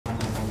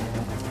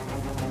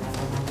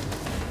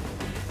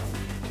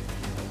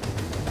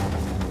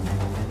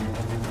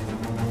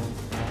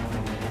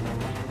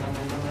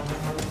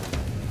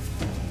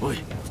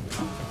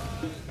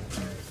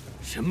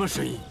什么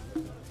声音？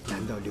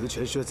难道流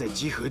传说在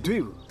集合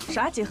队伍？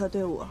啥集合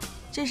队伍？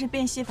这是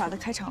变戏法的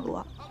开场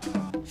锣。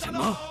什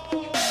么？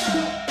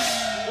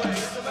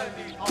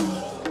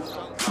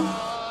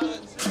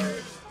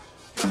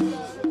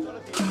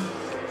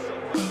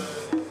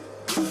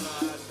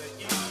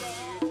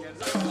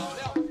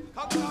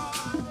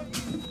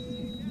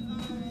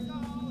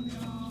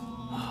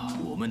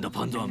 我们的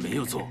判断没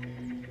有错，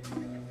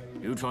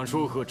流传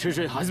说和吃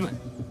水孩子们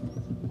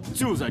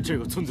就在这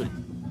个村子里。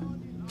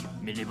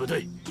命令部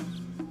队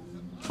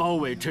包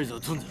围这座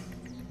村子。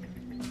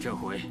这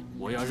回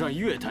我要让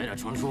月台的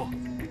传说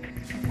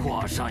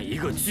画上一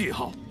个句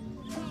号。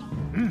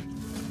嗯。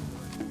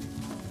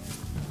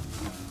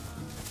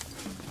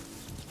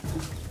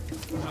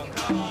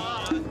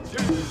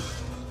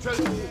全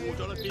部武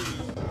装了地，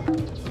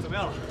怎么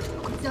样了？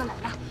鬼子要来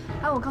了，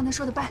按我刚才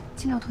说的办，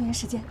尽量拖延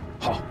时间。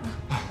好。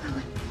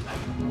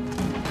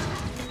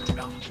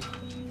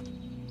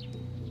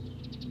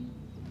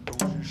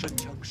 神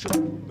枪手，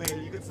每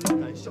一个子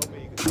弹消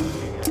每个敌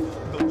人，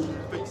都是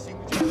飞行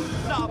者，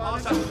哪怕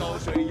山高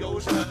水又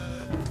深。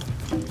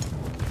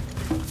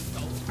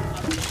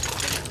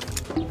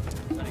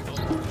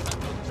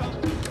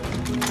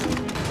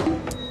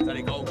在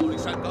那高高的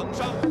山岗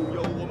上，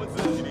有我们自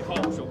己的好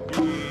兄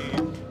弟，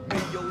没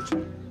有车，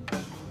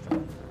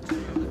只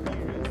有敌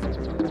人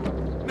送上，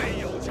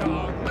没有枪，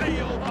没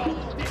有炮，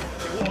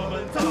我们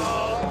走。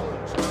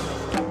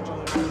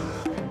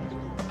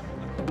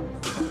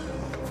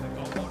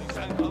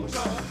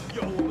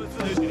 有我们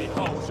自己的好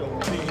兄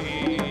弟。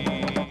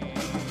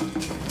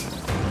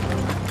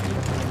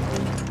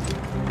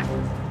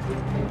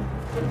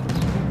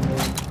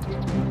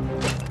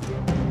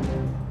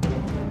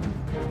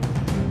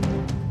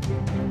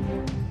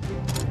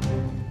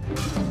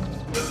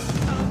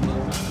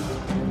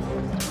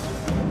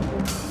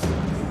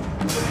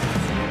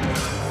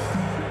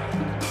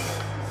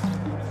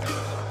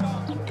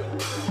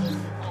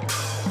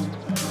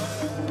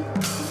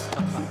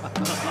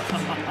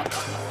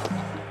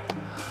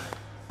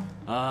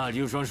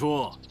流传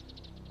说，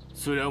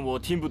虽然我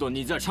听不懂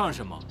你在唱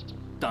什么，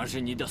但是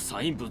你的嗓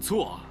音不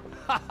错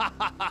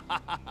啊。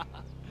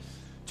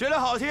觉得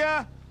好听，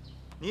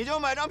你就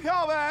买张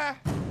票呗，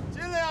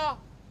尽量。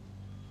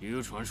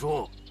流传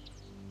说，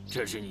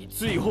这是你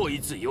最后一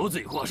次油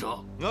嘴滑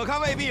舌。我看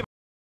未必。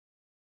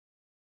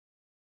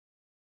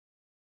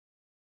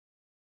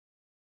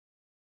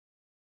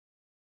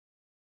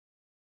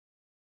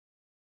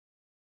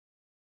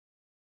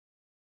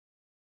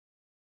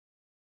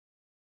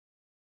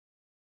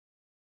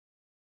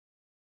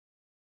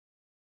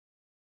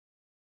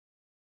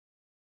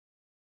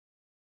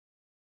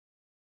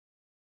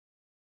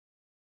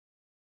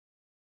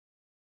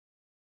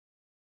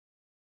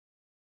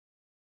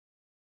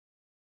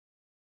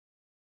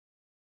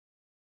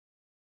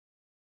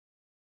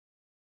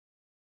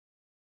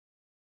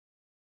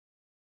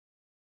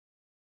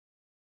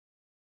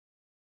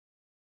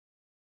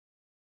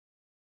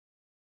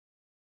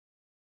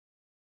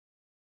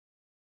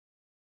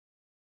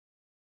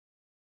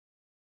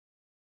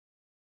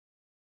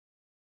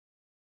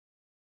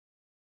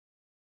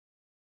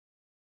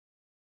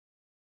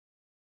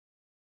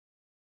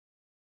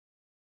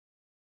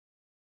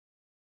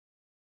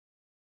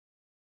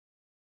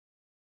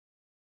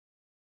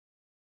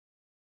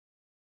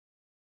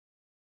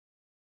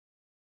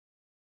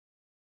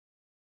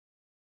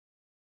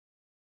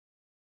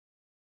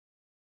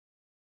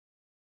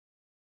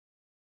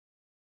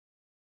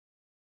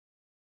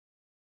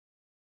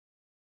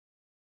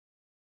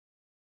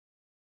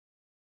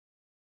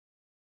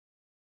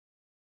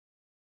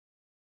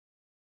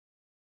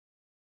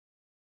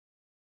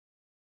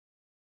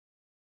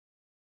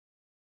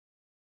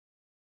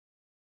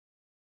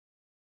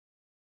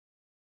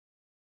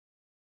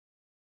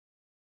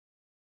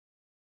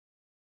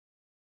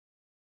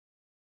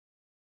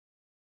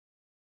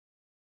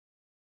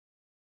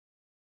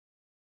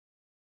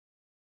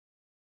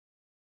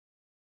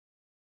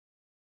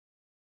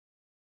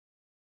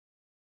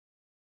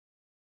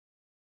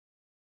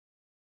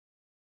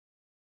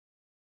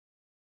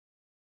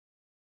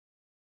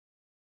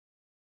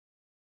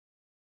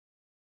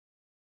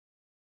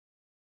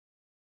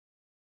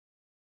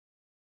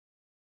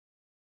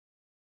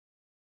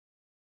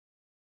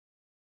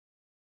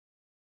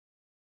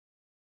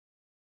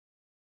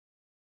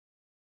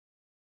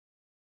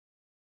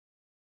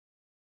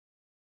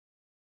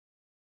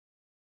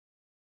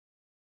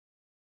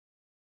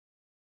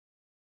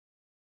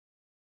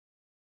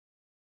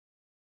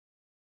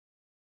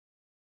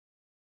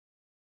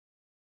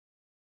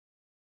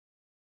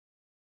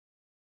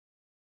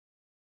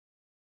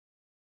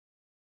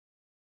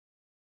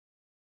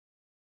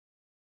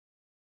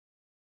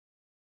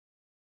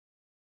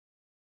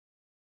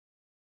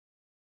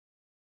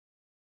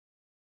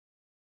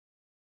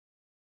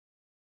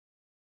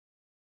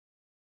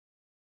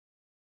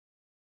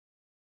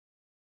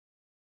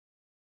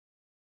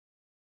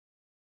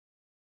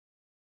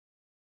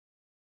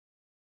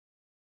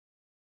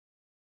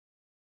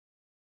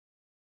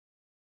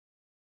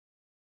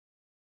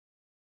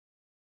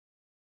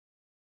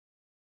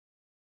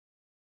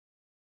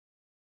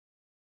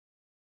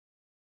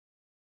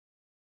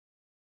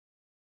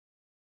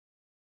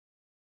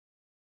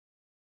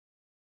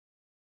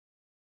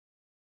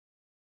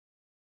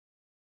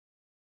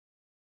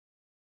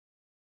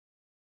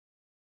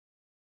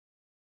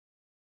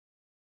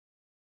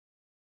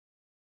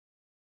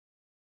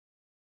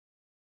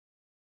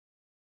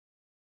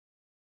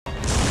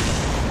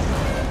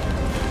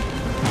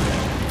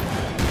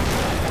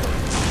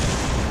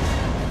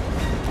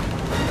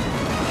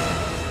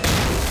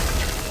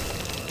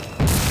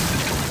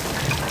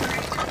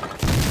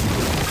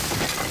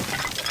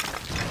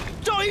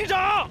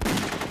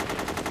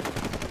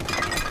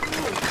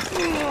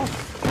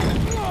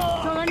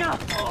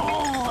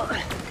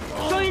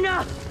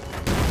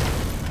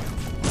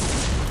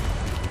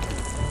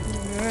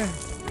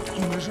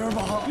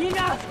吗？营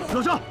长，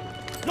老赵，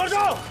老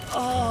赵！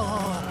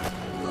啊！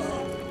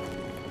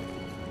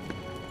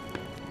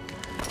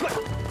快！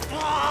啊！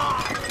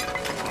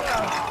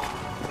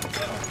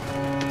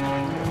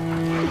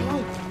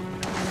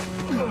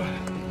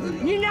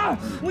营长，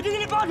我就给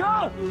你报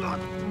仇！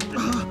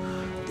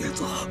别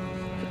走，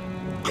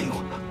陪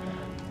我，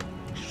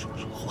说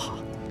说话。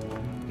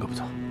我不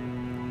走，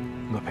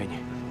我陪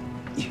你。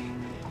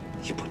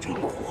你不准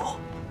哭，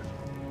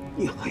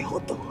你还要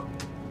等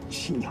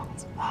新娘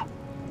子呢。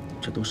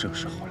这都什么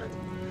时候了，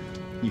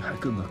你还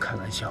跟我开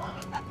玩笑？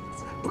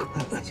才不开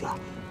玩笑，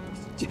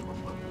就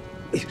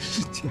没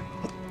时间了。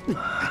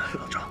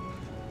老赵，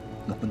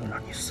我不能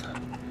让你死，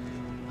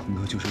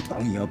我就是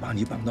绑也要把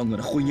你绑到我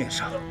的婚宴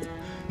上，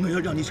我要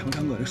让你尝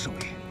尝我的手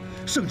艺，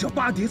胜叫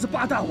8碟子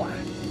8大碗。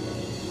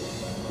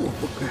我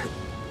不该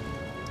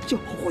搅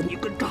和你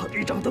跟大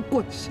队长的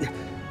关系，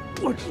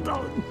我知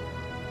道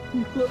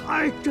你很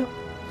爱着。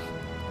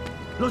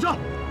老赵，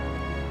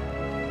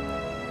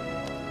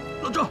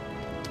老赵，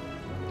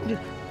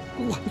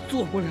我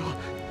做不了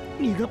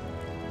你的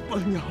伴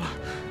娘了。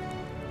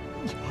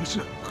你要是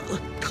和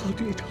大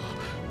队长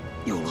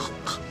有了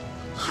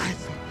孩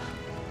子，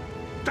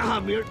大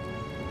名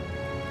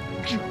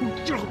就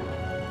叫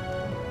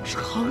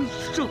长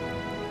生。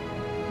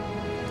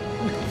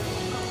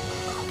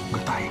我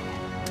答应你，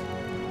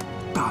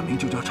大名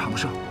就叫长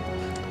生，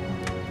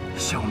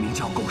小名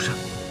叫狗生。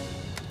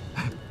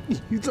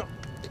你咋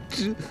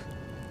知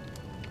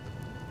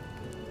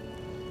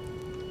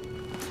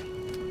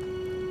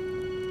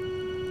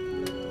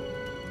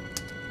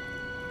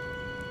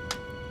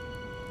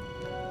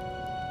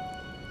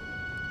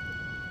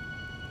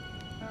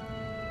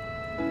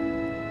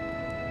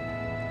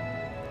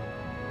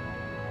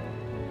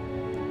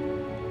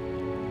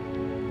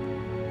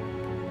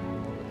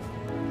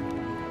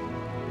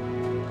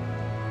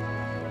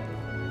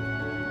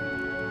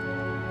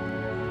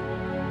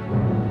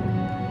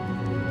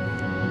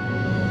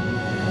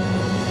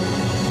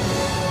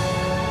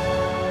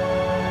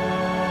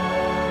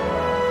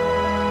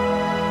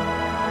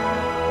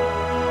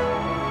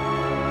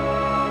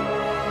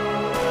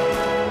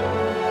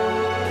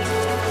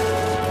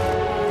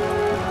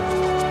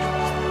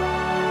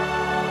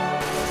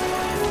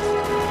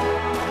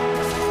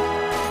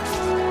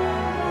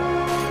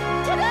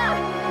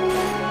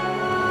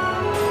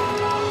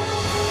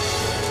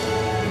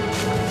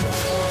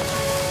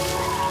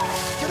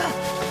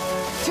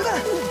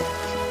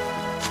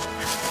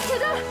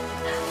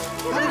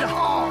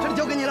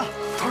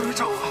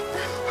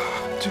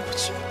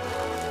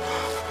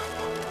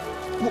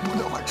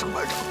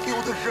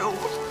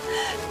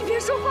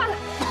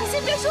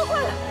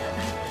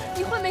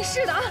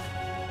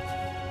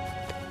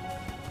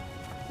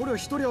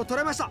？1人を捕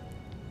らえました。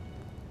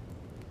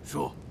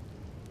说，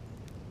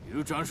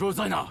刘传说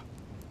在哪儿？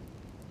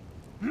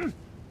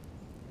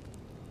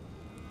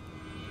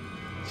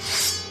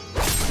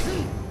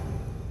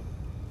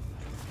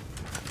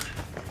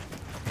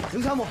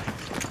刘参谋，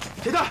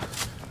铁蛋，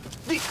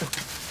你，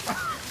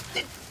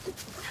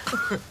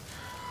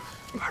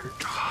班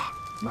长，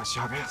那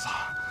下辈子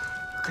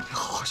跟你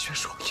好好学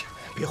手艺。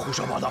别胡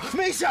说八道，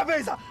没下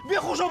辈子，别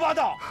胡说八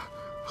道。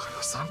还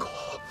有3口，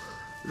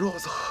骡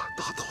子、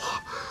大刀，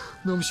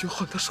我们学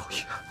好你的手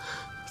艺，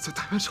在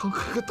太原城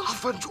开个大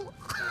饭桌。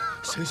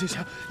行行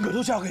行，我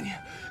都交给你，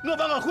我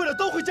把我会的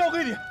都会交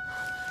给你。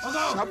报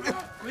告，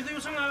鬼子又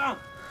上来了。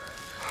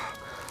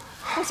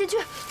我先去。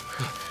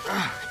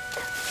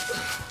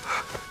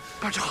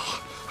班长，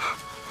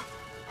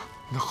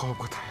那好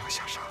过太阳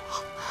下山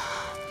了，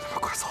你们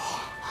快走，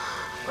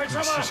快撤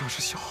吧。牺牲是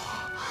小，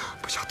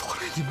不想拖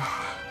累你们。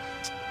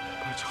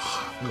班长，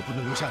我不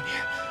能留下你，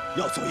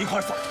要走一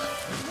块走。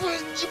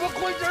你们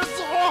快点走！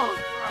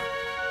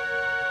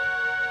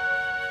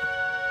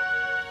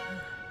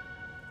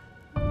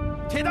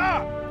铁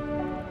蛋，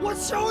我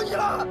求你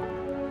了，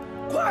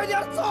快点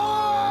走！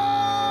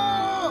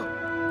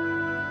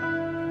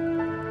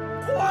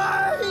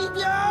快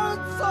点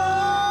走！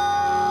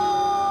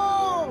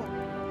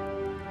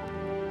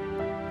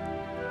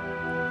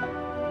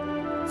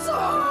走！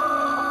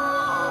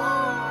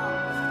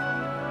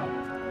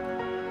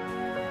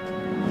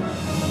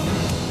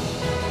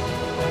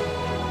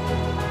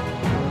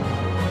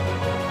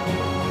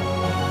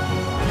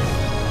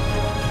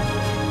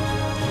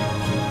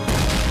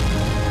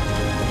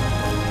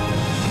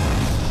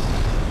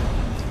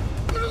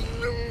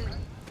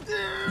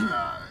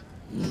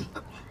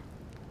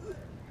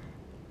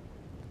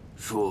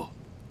说，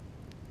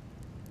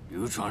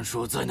刘传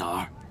说在哪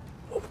儿？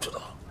我不知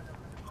道，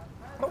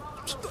我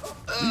不知道。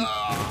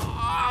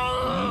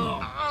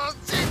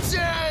今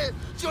天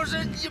就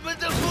是你们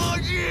的末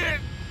日！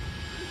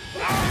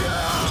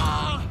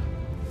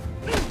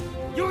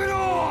有没有？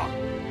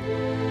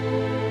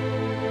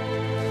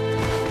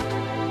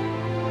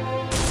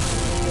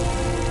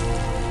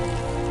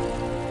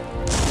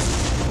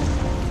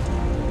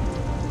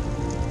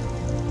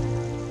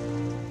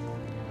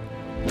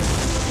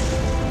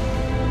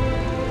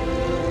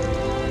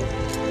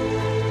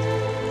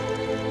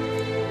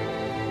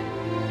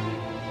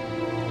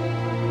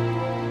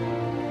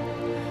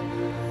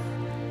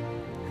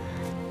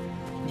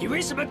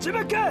为什么这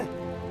么干？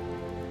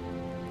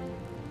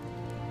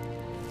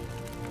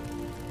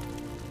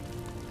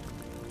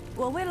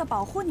我为了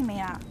保护你们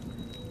呀，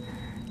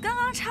刚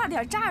刚差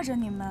点炸着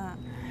你们。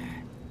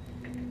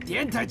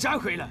电台炸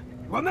毁了，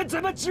我们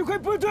怎么指挥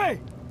部队？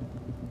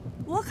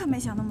我可没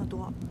想那么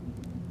多，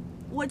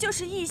我就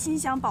是一心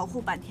想保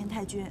护坂田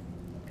太君。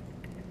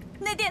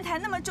那电台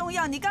那么重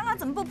要，你刚刚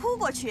怎么不扑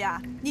过去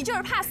呀？你就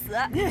是怕死。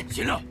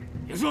行了，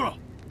别说了。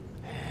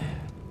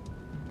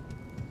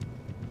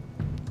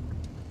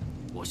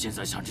我现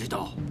在想知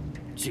道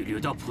去柳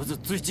道铺子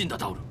最近的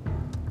道路。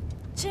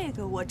这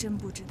个我真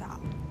不知道。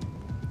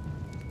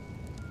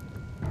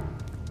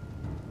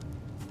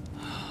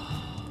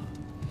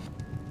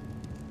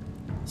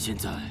现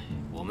在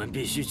我们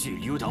必须去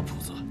柳道铺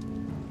子。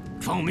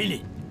传我命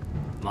令，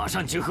马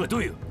上结合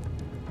队伍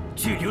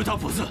去柳道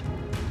铺子。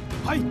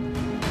嗨，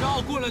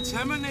绕过了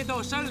前面那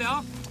道山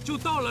梁，就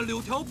到了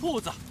柳条铺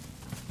子，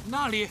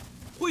那里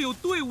会有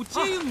队伍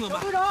接应我们。小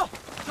组长，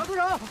小组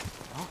长，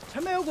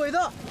前面有鬼子！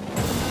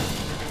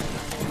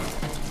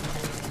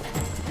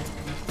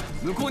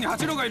向こうに八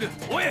郎がいる。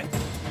追え！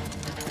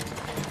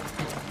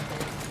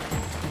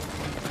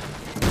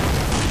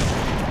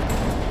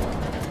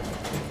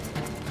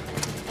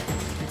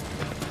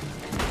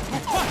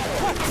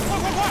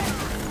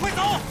快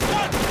走！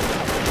快！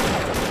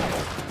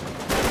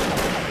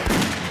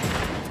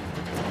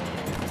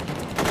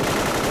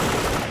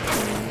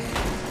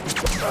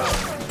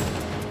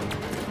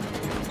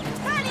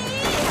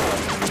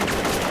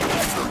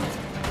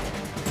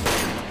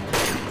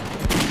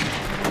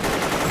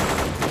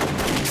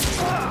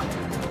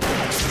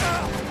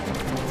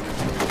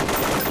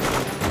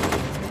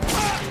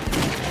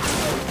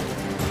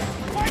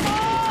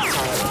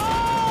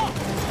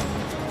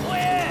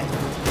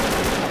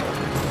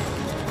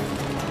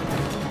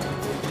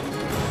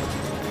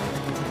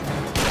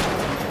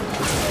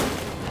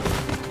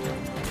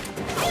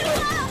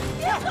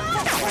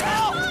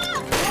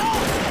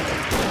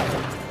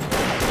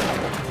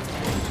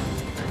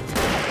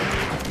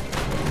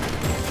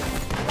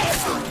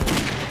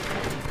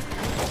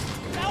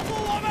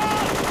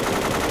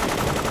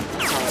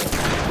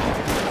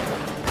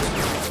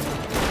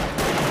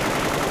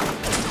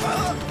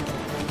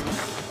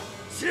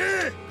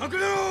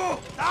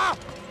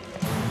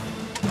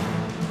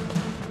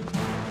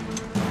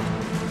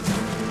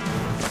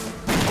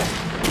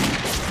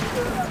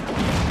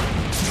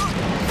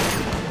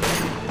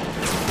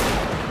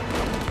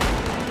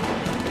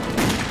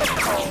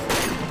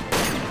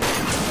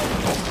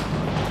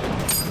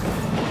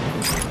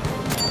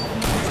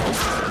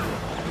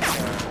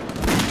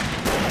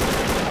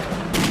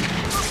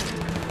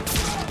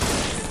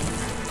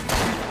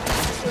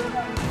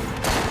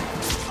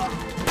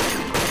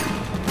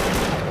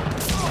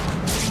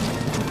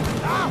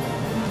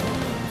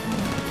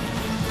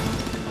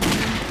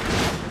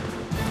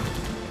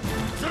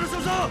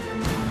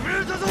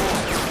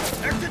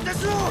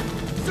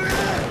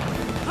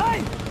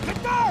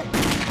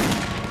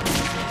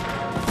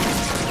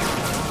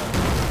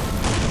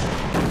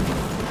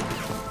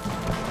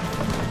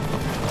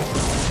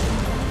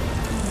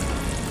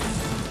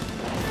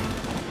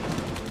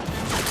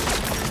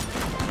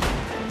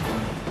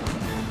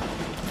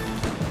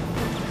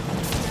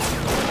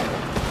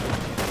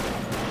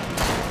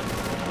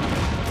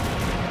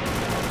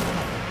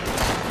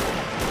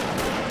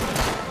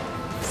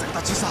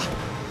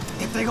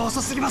手が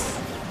遅すぎま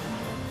す。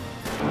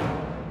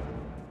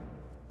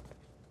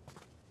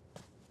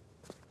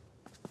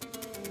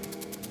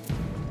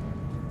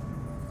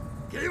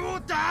给我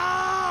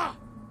打！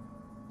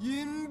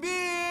隐蔽！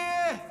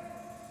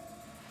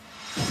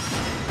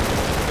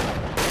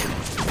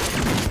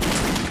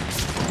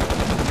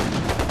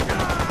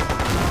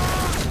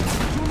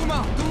兄弟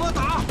们，跟我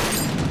打！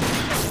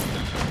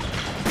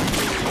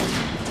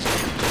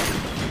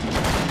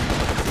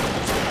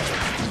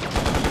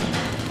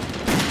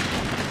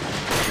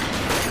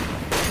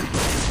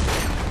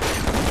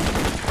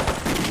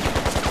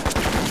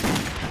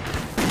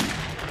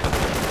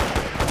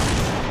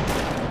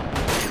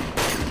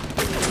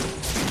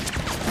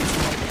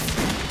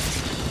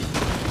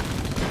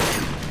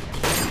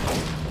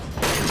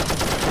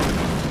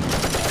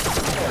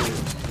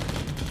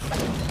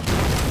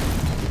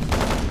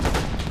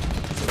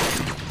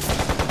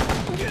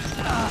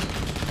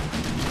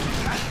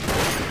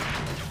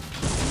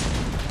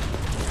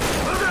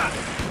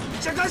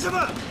想干什么？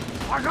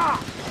大哥，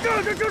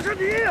这个就是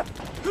你！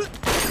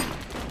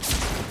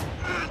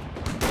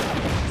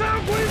这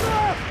鬼子！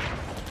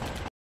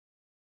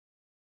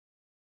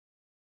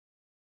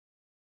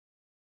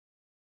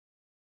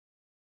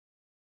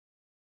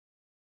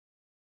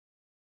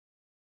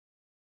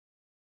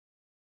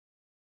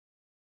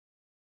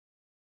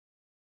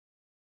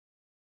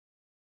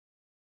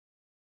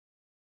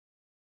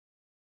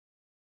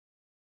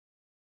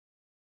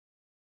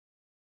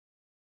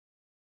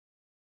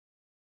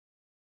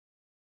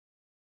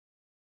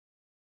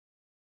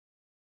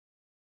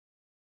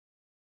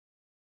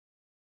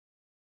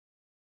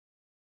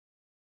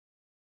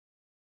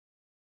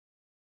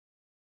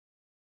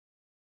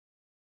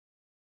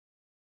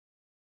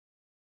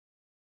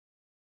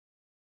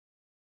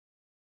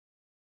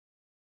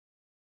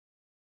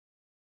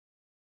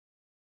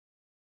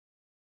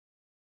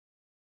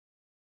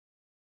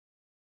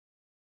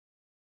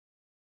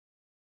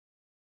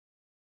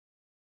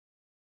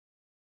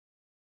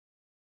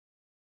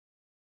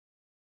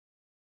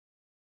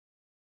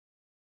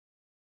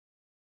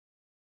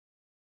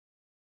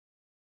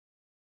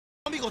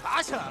兵给我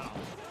打起来了，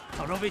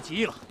曹成飞起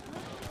义了。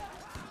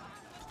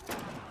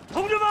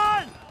同志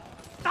们，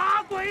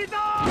打鬼子！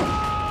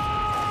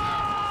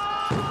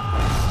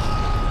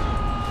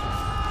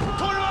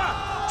同志们，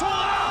冲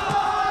啊！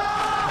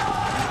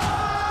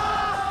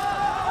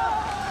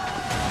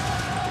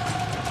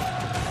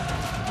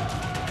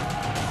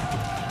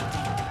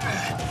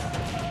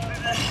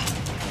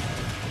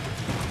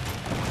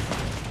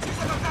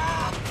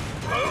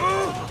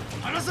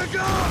阿拉三哥！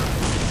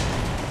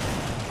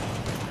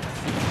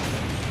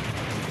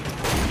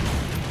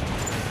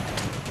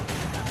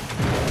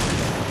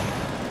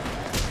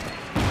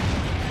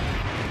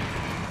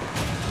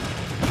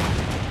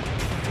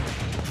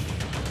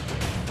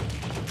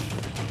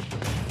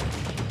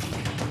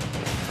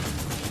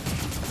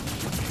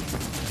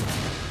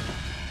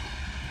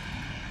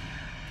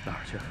哪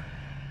儿去？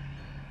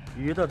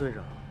于大队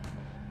长，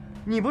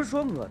你不是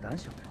说我胆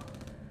小吗？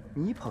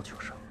你一炮就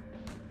伤。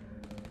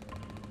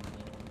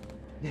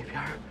那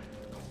边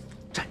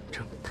战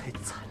争太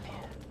惨烈，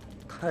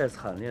太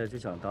惨烈就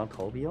想当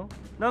逃兵？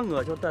那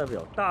我就代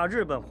表大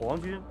日本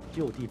皇军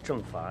就地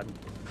正法你。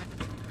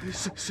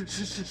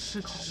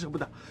是不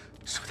的，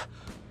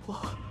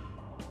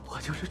我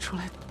就是出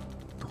来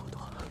躲躲。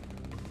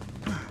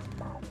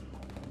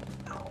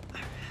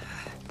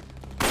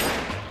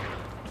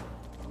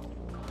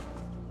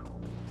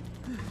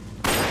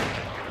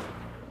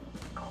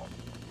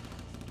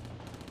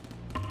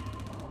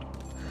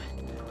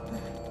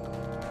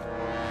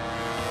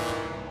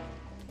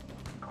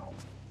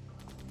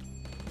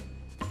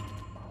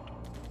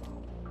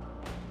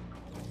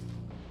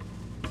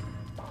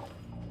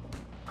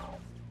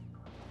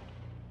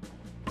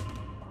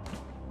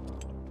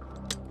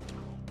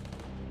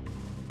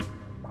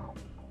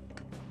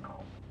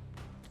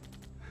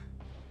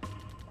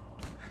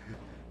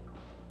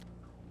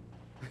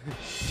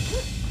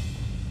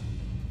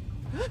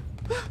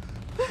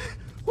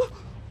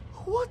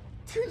我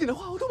听你的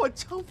话，我都把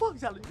枪放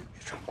下了。于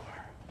长官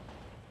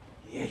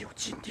也有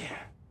今天。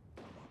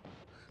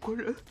国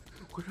人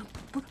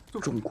不，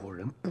中国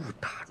人不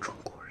打中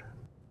国人，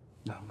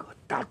那我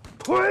打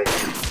腿！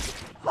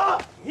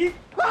你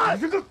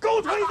这个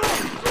狗腿子！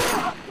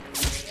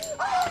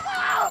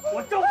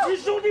我赵启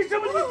兄弟是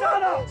不是你杀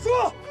的？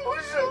说！不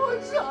是我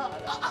杀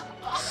的。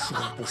说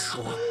不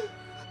说？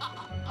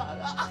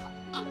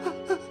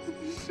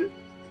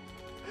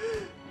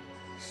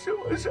是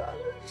我杀的，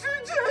是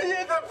钱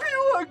爷他逼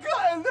我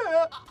干的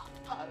呀！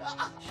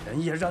钱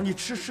爷让你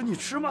吃屎你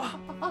吃吗？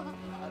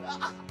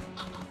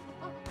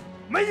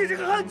没你这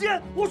个汉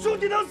奸，我兄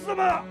弟能死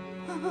吗？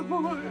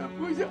我也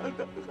不想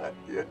当汉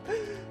奸，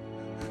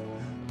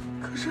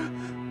可是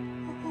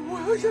我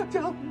要养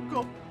家糊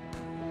口，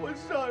我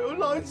上有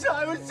老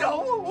下有小，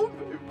我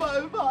没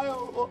办法呀！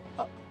我。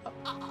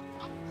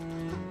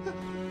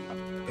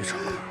别吵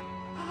了。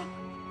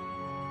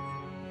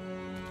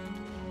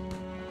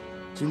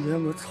今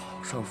天我草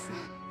上飞，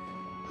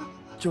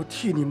就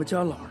替你们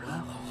家老人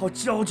好好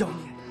教教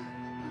你，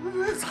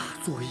咋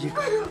做一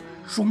个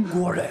中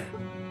国人。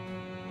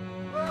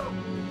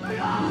哎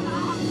呀！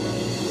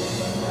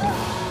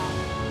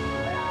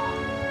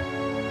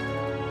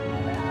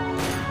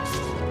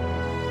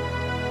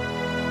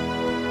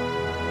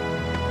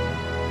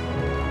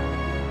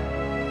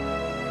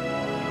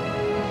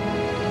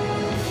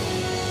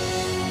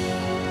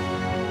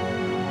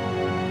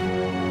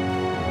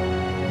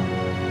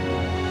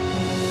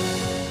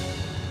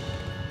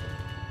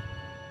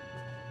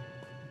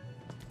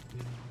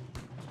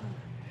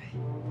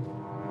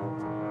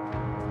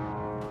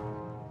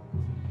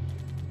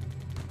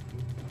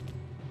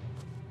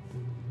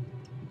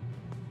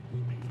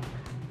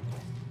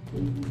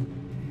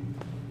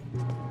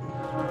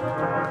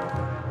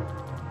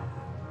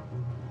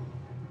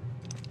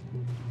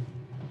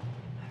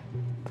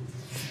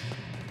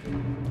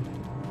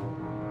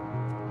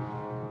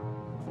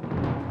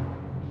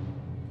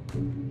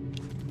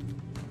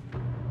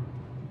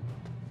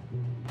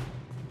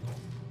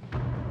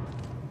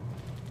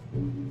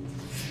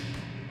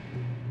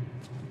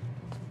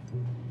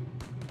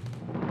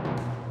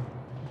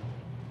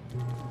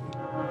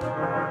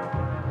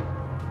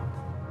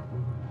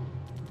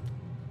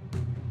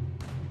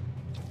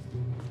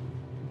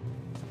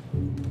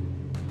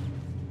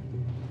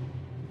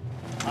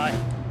哎，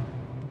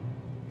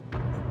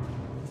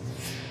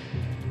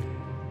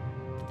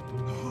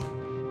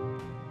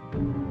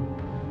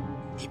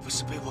你不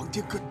是被王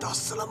天哥打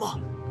死了吗？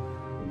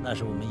那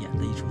是我们演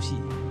的一出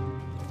戏。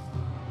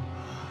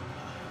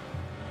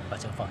把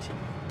枪放下。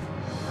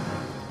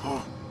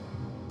好，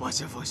把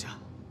枪放下。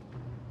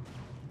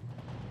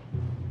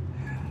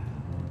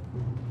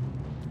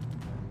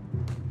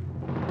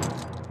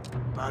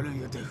巴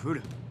伦要逮捕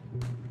了，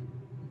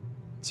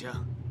枪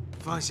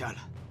放下了，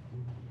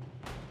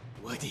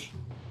我的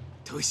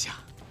投降。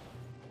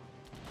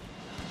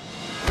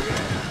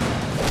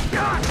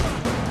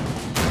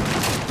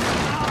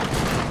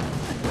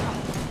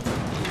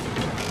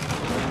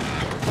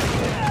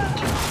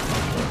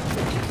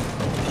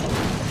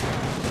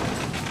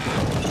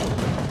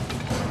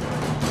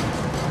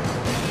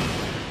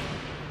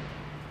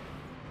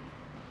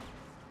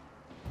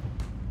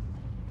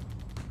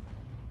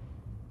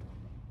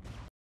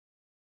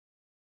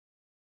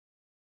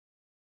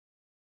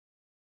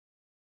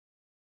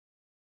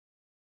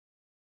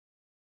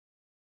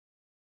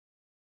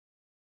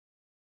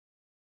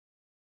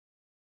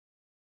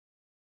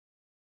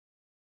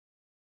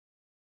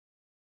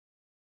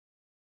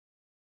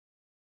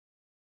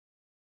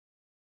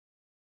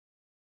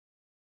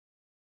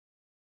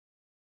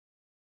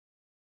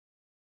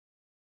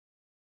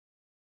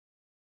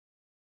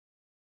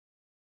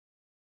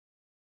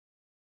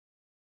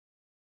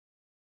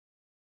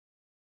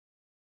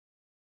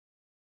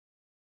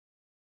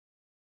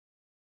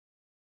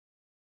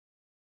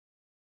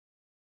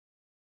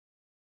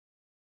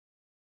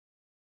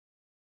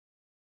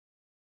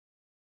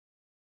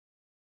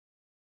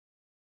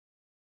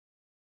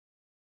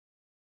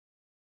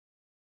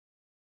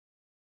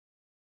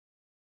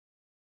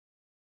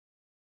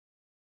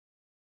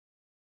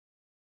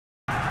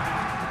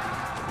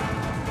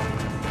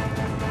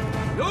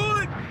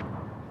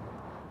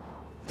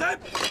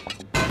人。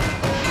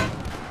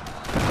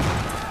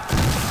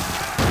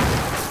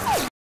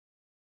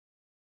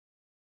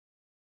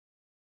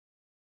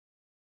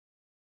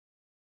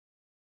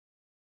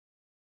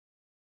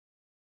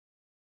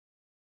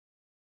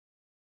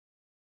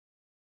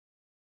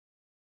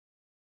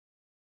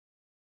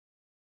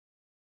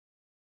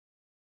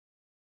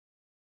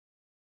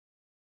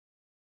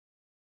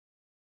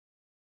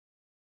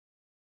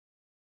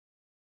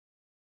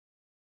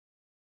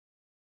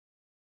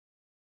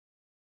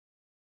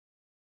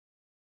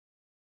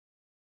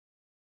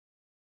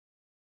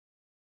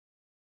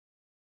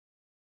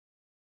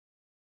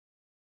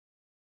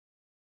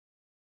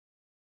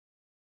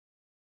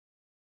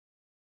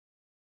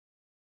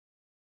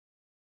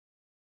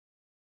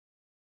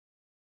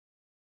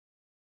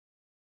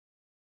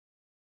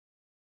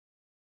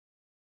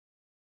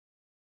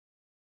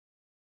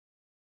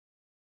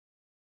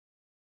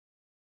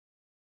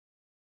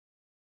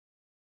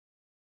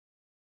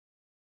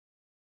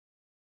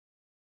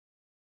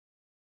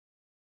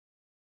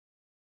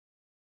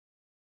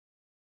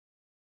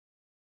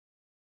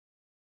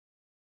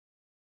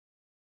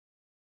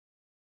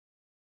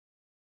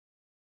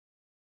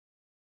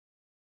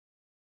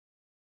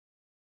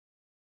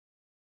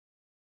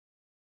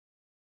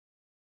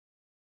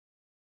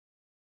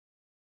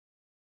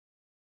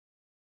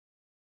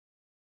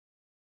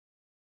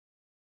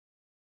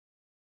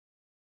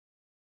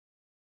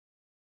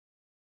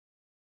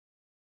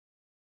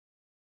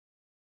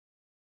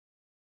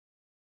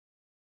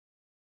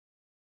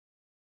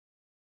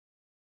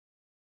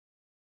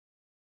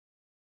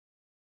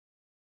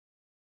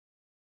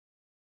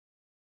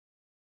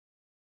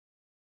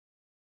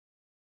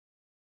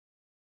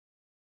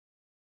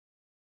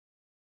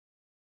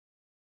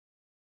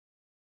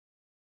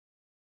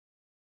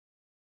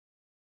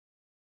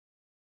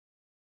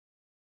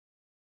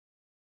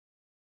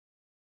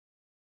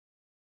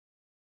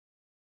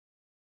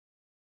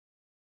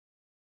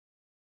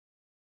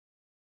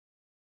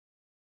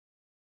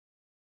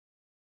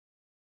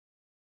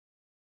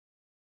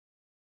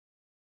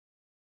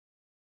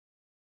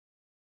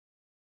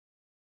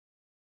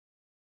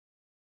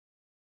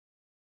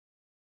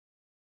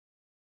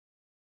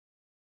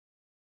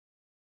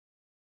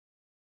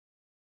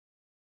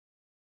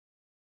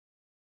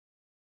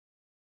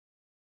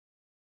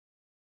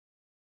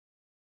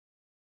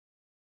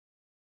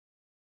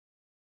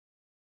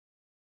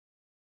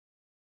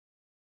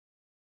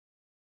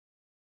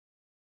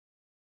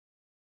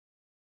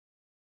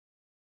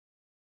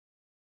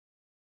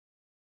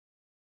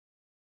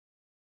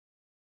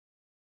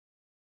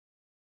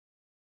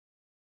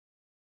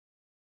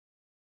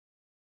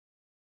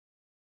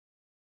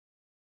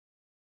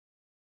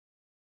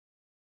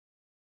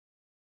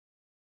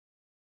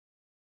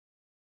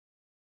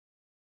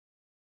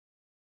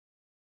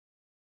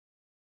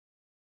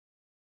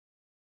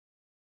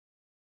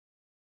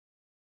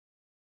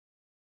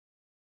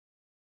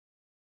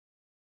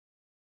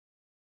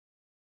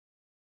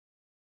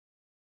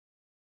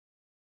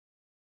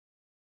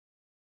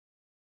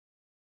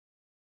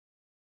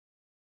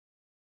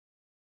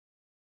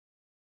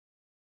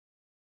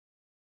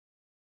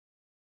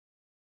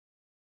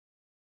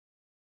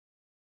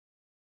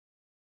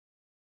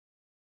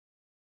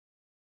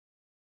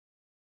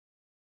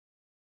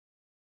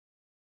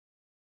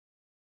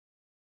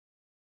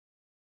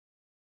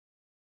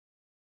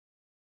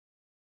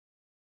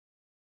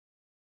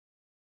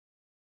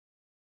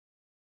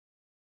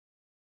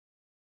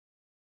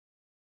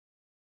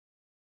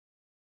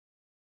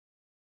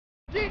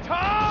进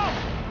场！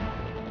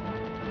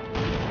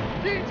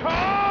进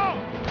场！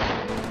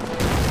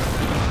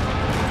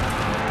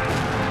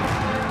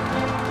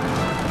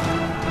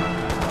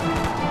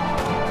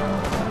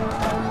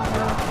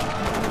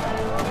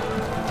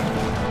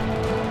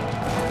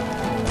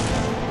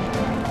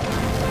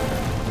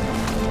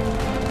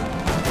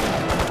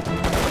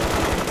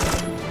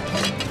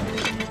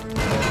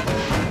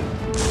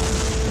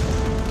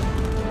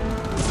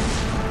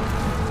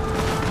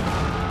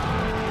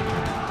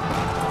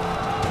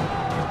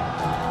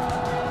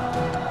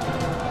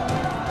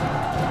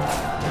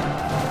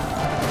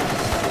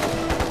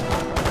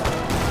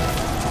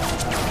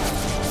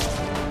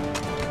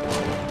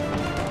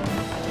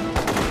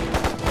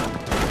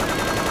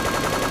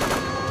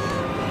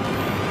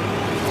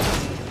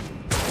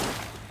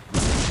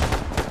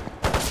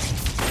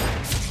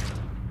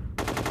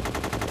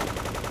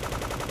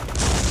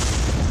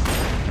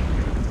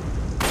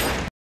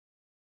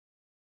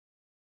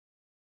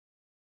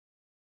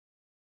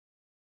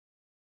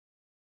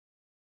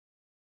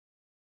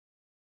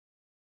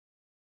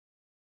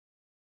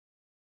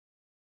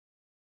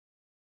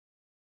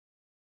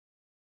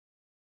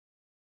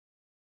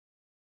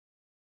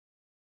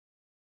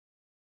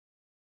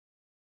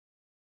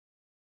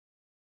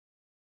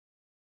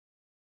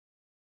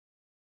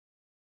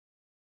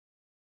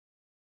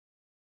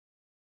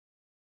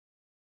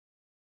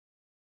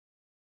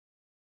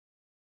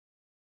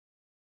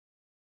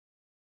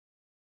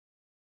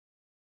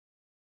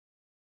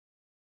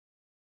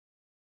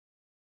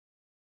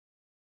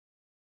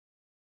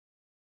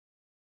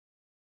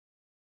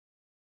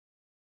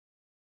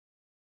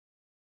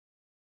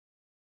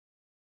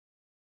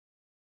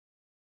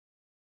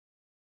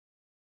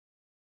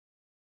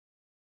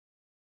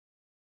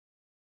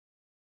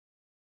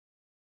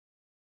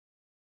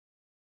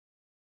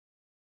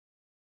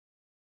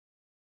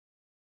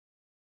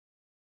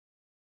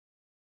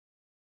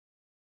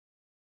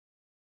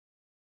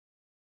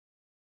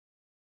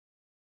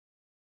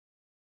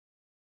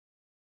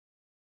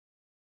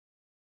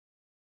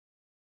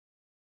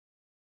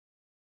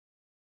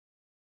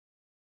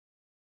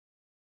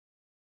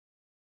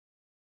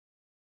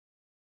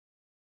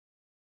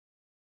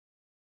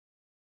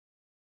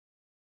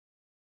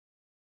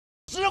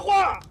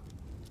话。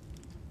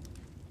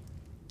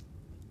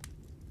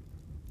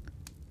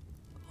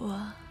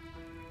我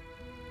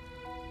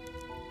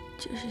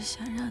就是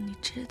想让你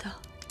知道，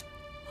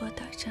我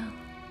打仗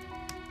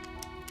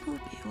不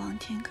比王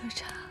天哥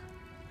差。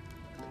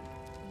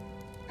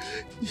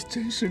你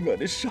真是我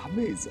的傻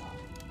妹子啊！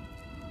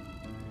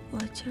我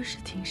就是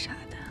挺傻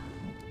的。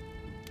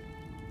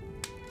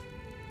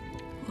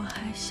我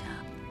还想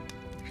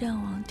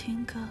让王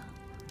天哥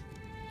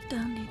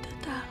当你的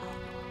大老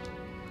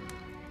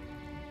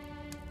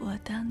婆，我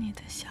当你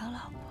的小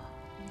老婆，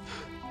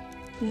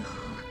以后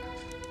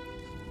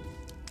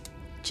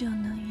就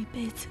能一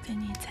辈子跟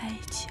你在一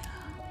起了。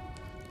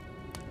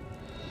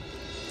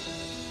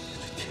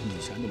这天底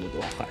下那么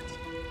多孩子，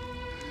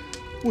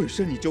为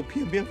什么你就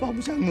偏偏放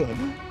不下我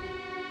呢？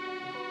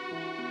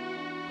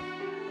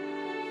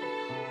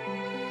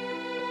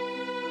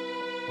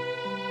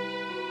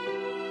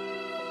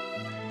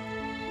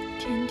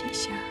天底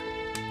下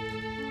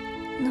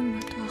那么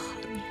多好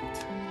女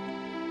子，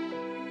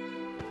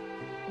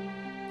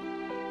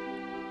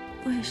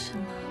为什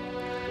么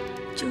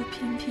就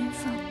偏偏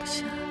放不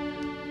下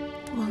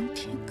王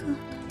天哥呢？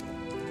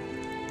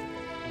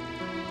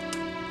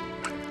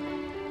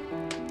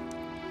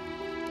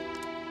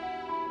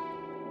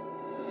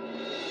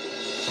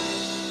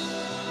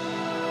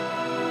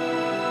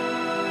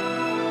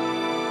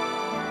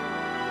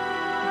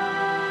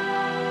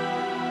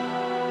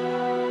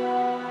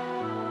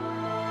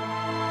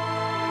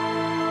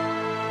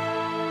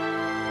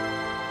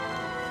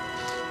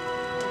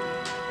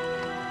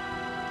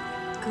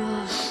哥，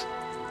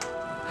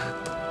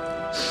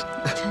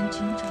穿军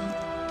装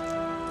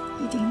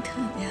一定特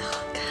别好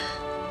看，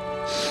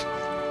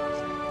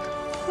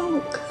让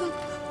我看。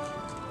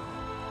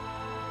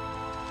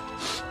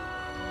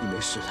你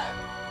没事的，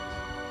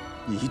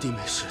你一定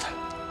没事的。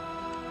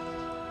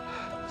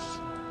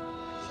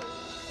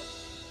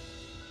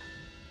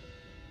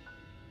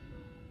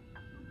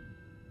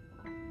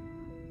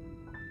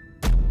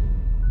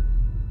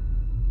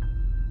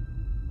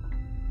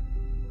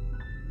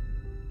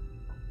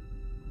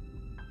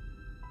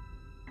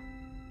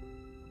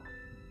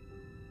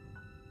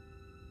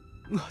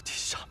我的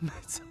傻妹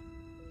子，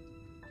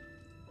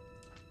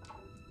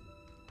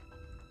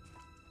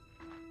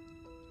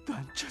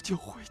咱这就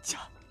回家。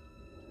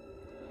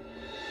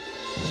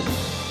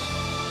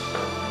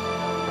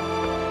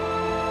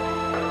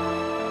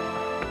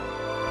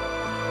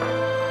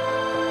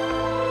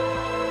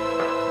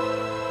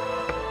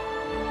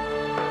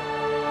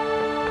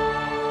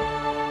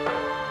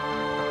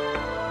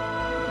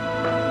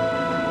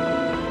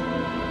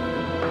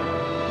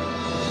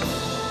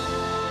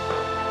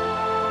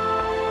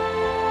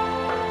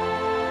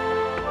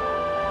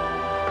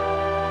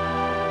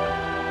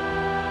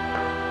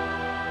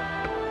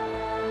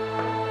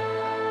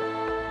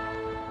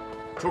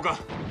長官、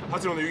八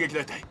路の遊撃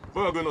大隊、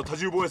我が軍の多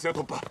重防衛線を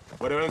突破。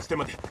我々の地点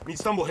まで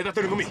道田んぼを隔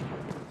てるのみ。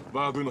我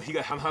が軍の被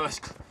害甚だ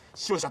しく、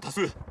死傷者多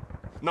数。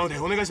なので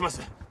お願いしま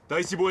す。第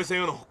一防衛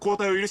線への交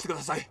代を許してくだ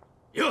さい。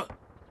いや、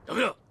ダ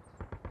メだ。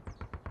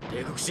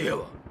帝国主兵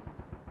は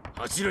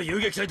八路遊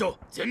撃隊と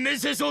全面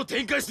戦争を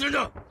展開するん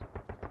だ。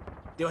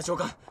では長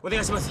官、お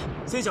願いします。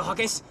戦車を派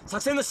遣し、作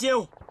戦の支援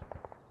を。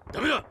ダ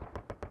メだ。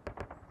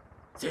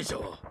戦車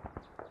は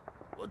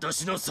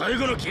私の最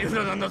後の切り札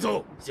なんだ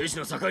ぞ。生死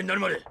の境になる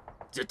まで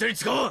絶対に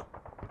使わん。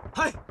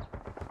はい。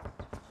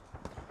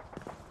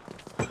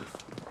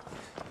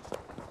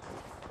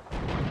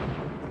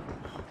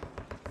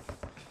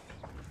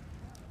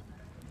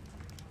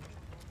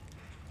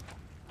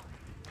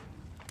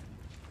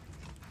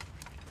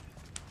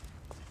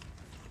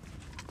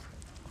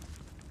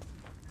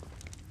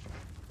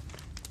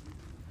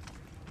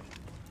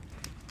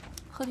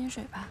喝点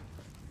水吧。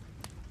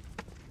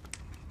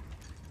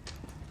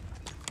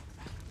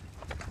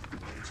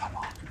小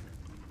毛，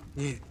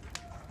你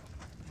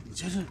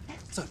这是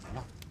怎么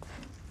了？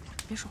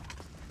别说了。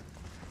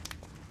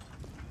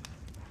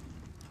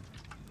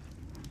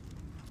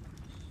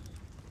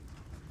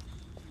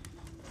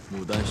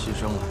牡丹牺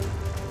牲了，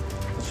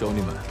兄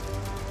弟们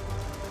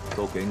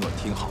都给我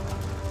听好了。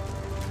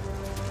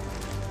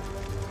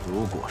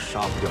如果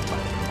杀不掉半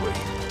天贵，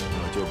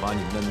我就把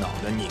你们的脑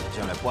袋拧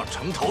下来挂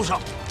城头上。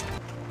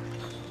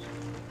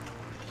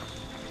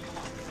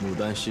牡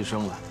丹牺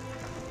牲了，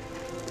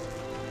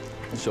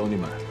兄弟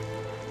们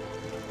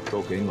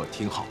都给我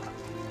听好了。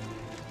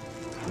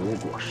如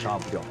果杀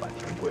不掉坂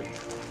田贵，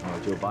我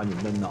就把你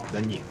们的脑袋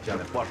拧下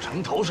来挂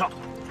城头上。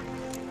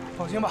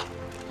放心吧，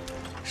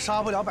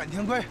杀不了坂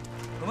田龟，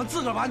我们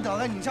自个儿把你脑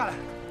袋拧下来，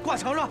挂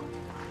墙上。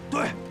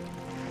对。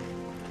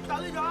大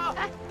队长，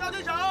哎，大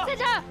队长，在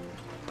这儿。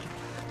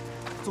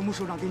总部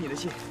首长给你的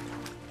信。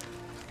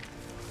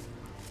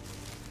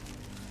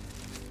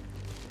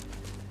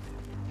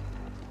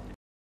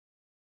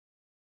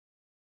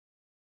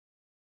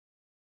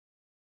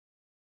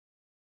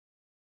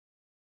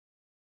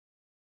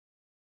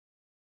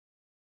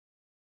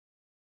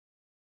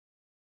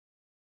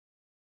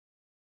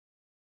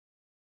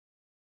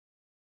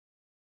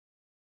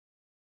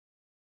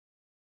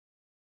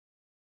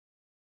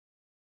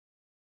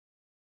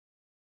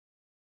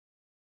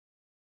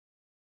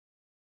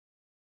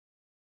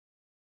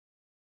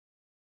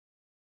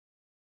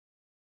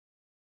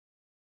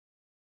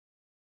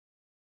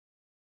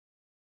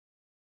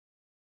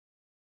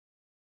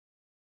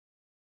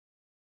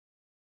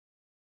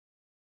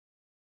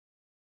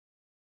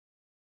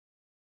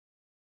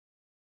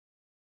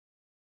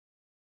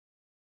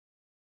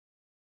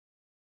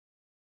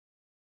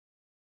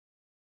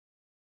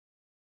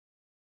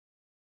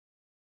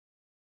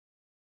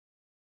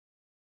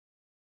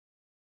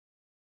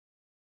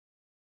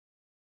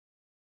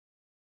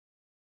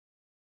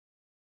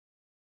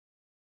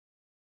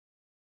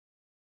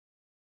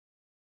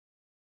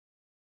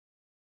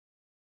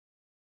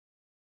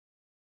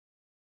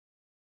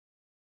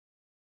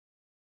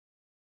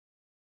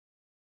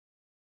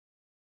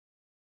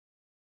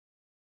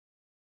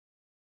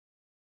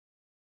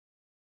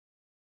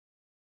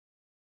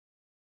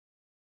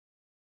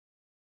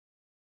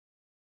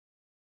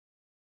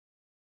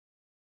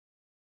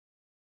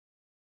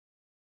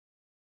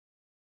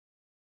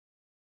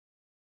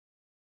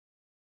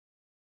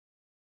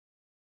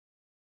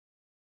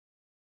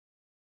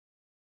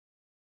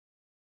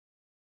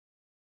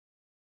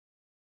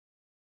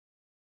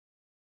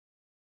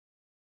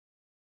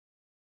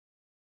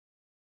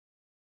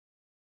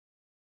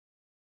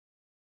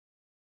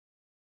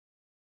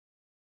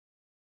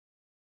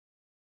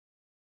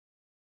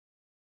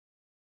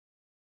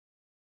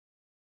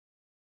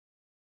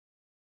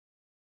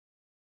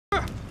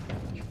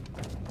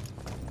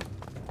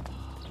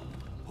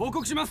報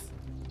告します。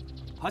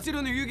8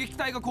路の遊撃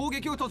隊が攻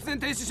撃を突然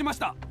停止しまし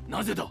た。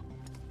なぜだ。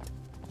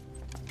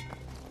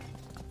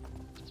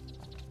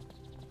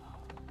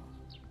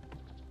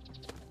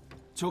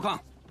長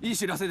官、いい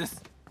知らせで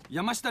す。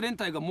山下連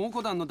隊が猛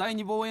虎団の第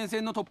2防衛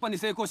線の突破に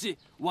成功し、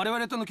我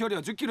々との距離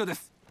は10キロで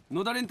す。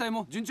野田連隊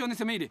も順調に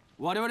攻め入り、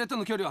我々と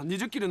の距離は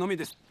20キロのみ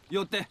です。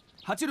よって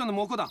8路の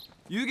猛虎団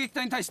遊撃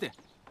隊に対して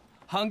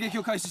反撃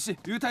を開始し、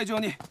流隊上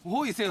に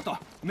包囲せよと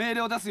命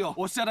令を出すよ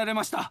うおっしゃられ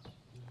ました。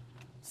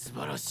素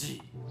晴らし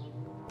い、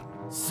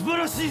素晴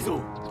らしい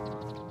ぞ。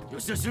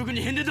吉田将軍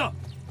に返電だ。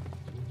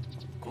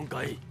今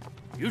回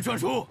流川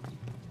省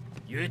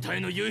遊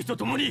隊の優位と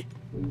ともに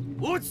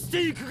落ち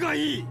ていくが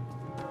いい。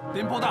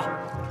電報だ。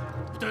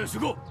部隊を集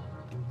合。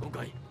今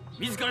回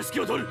自ら指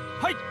揮を取る。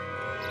はい。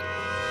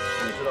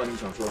我知道你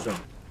想说什么。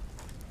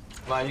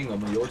万一我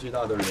们游击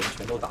大队的人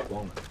全都打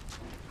光了，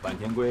坂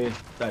田龟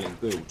带领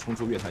队伍冲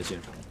出月台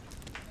县城，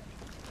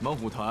猛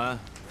虎团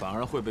反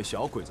而会被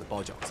小鬼子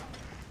包饺子。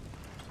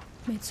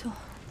没错。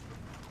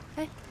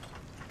哎，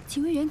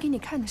警卫员给你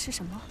看的是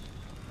什么？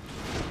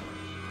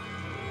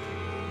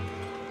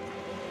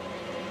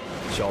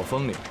小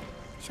风铃。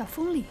小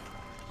风铃。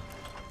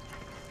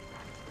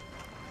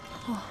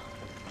哦，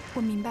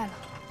我明白了。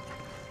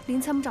林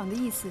参谋长的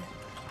意思，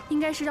应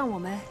该是让我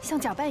们像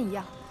假扮一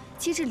样，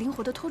机智灵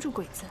活地拖住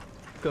鬼子。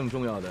更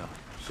重要的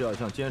是要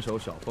向坚守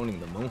小风岭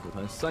的猛虎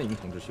团3营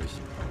同志学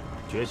习，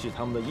学习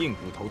他们的硬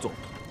骨头作风。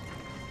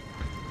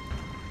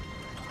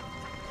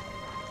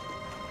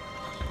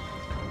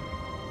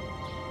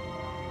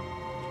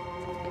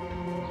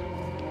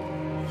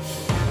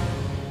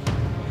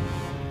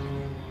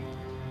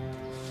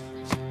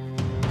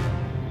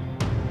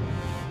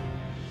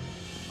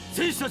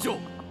戦士たちよ、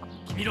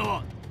君ら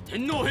は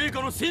天皇陛下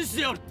の戦士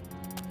である。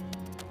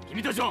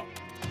君たちは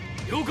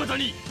両肩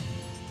に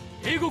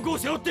英国を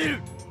背負ってい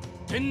る。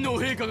天皇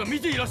陛下が見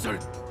ていらっしゃる。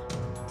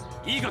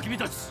いいか君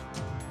たち、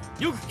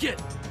よく聞け。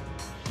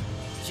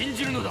信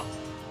じるのだ。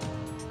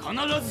必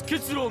ず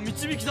決路を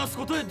導き出す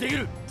ことででき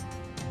る。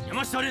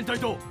山下連隊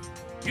と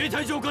遊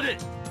隊城下で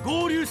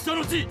合流した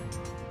後、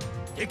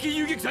敵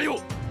遊撃隊を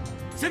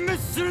殲滅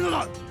するの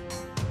だ。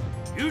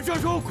流川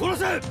省を殺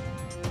せ。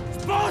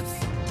出発。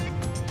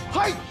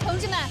嗨，同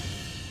志们，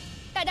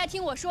大家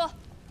听我说，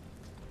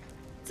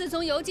自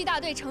从游击大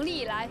队成立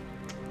以来，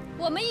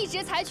我们一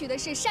直采取的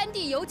是山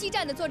地游击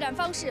战的作战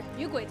方式，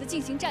与鬼子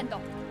进行战斗。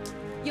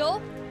游，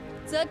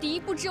则敌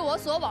不知我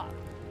所往；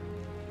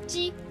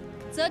击，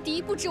则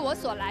敌不知我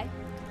所来。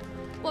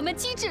我们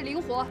机智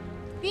灵活，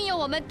运用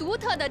我们独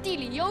特的地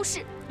理优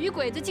势，与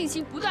鬼子进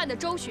行不断的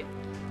周旋。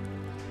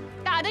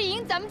打得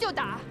赢咱们就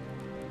打，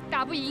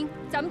打不赢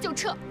咱们就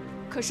撤。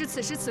可是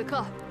此时此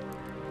刻，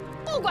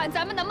不管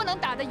咱们能不能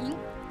打得赢，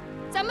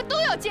咱们都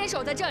要坚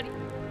守在这里，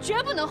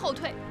绝不能后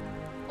退。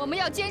我们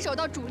要坚守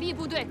到主力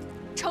部队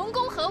成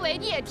功合围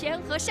叶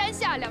田和山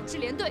下2支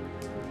联队。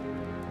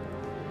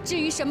至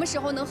于什么时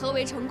候能合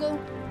围成功，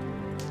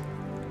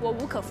我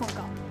无可奉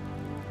告。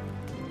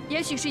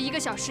也许是1个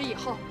小时以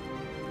后，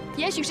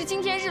也许是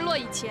今天日落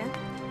以前，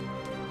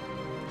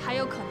还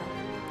有可能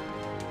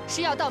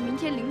是要到明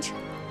天凌晨。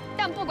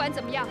但不管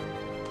怎么样，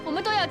我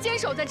们都要坚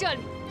守在这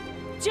里，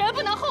绝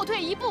不能后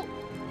退一步。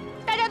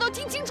大家都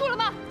听清楚了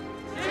吗？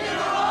清楚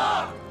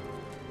了。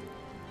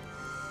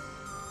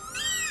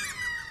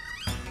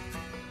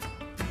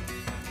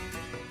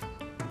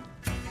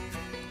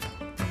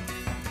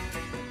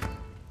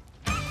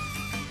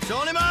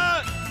兄弟们，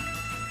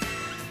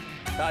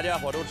大家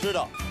伙都知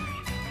道，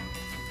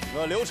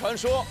我刘传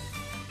说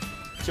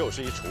就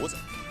是一厨子。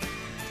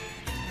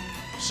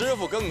师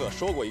傅跟我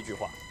说过一句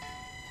话：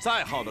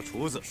再好的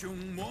厨子，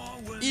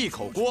一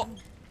口锅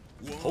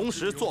同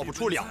时做不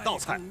出2道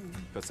菜。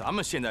可咱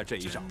们现在这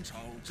一仗，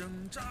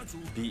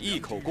比一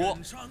口锅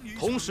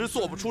同时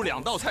做不出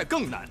2道菜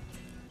更难。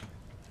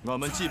我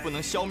们既不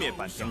能消灭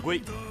坂田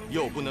龟，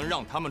又不能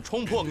让他们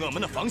冲破我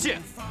们的防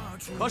线。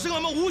可是我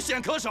们无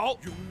险可守，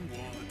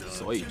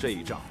所以这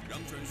一仗，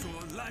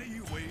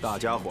大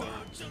家伙儿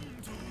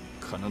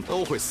可能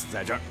都会死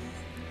在这儿。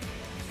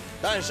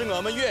但是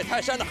我们岳泰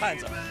山的汉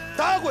子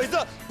打鬼子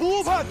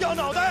不怕掉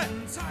脑袋。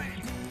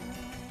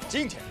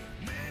今天，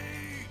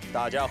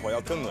大家伙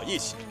要跟我一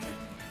起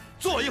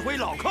做一回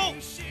老寇。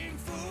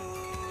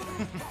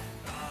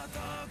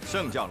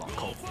什么叫老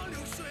寇？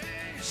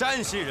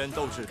山西人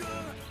都知道，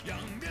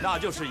那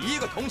就是1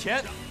个铜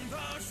钱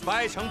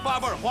掰成8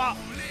瓣花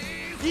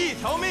，1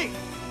条命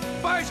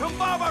掰成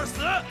8瓣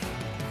死。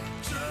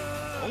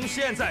从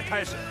现在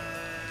开始，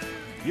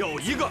有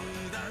一个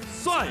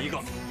算一个，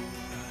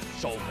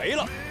手没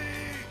了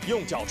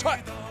用脚踹，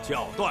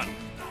脚断了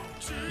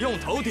用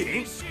头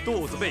顶，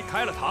肚子被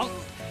开了膛，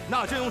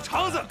那就用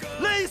肠子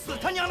勒死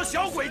他娘的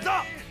小鬼子。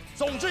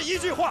总之一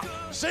句话，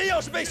谁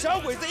要是被小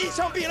鬼子一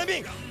枪毙了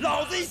命，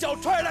老子一脚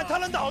踹烂他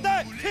的脑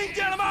袋，听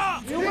见了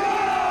吗？明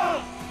白。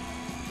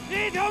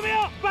1条命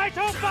掰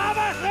成8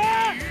瓣死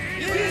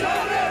，1条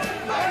命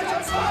掰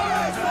成8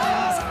瓣死。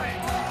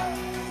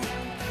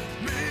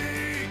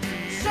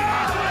杀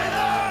鬼子！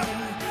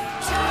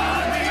杀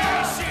鬼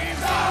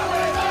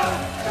子！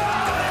杀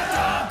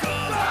鬼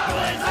子！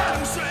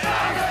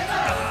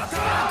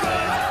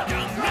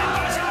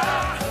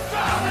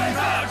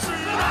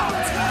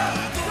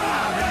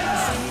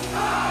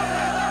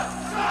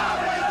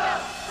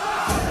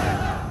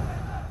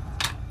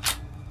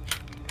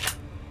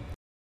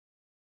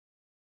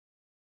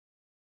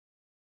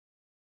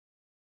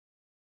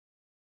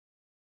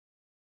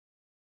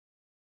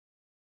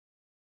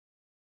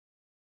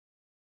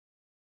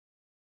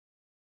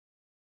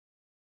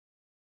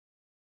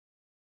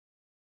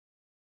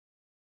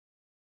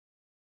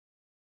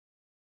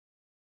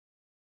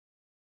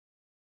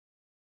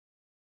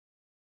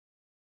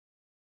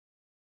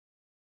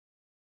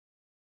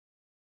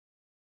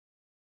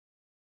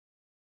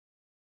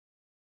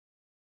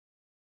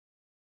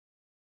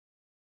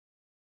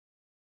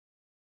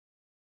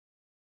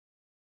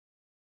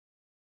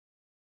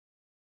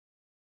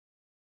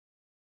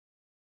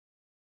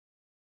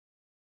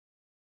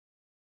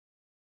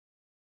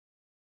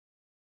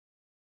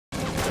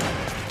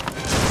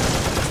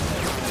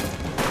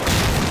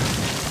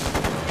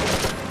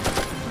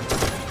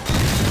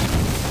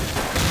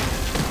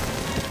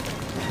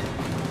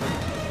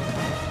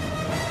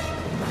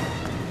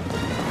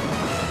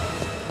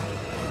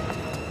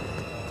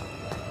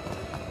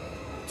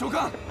長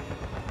官。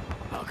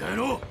バカ野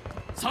郎、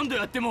3度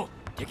やっても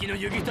敵の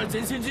遊撃隊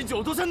前線陣地を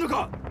落とせんの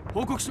か。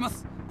報告しま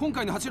す。今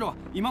回の八路は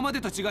今まで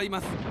と違いま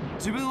す。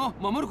自分を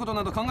守ること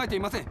など考えてい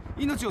ません。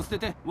命を捨て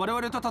て我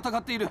々と戦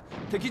っている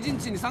敵陣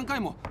地に3回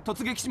も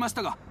突撃しまし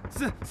たが、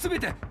全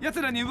て奴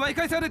らに奪い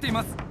返されてい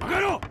ます。バカ野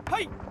郎。は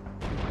い。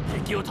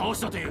敵を倒し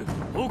たという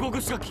報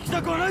告しか聞き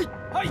たくはない。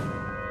はい。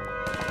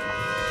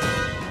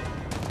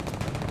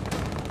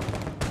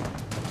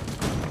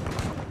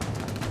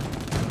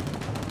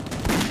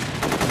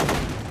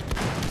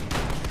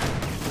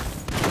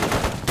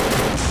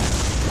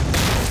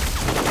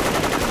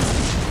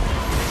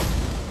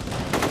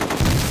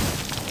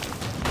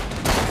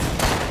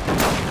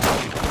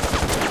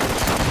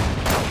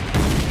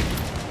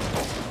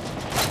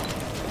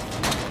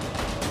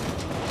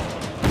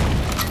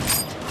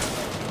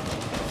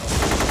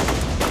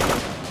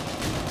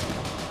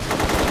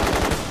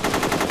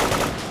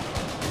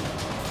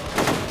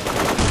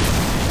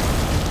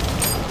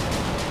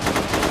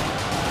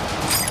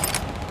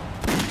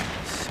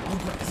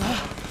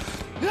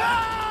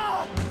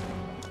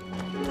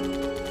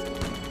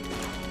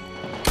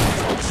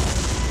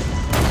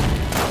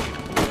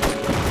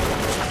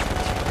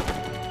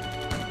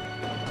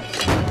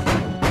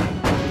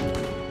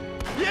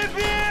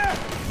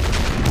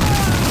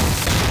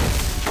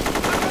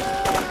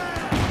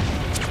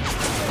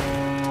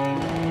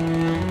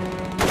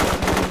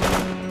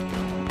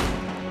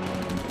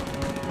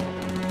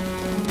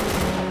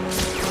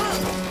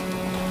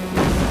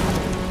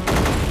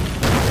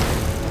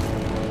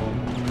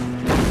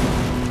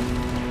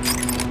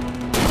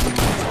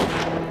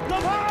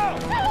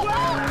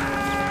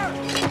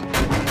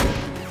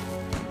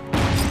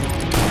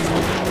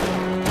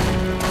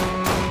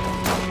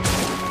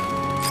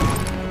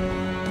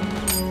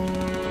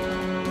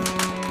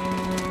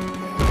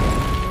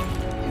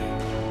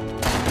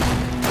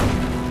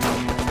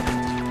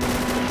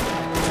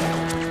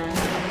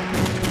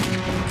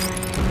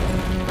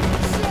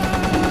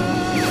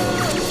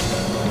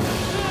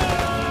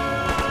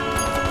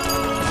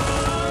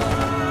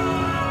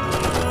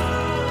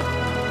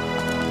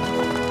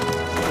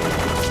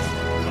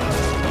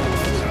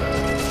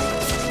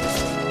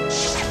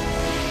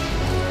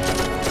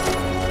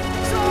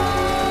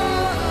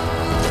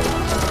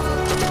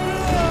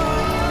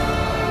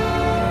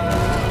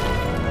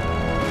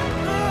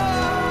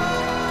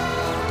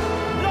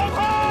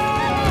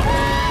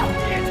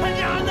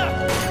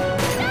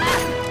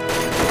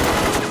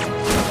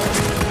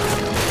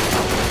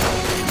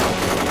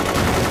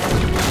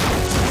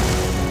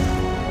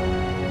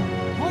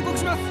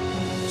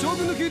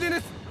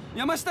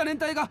山下連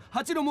隊が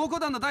八路猛虎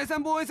団の第3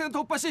防衛線を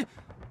突破し、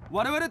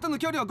我々との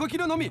距離は5キ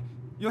ロのみ。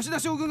吉田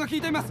将軍が聞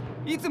いています。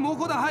いつ猛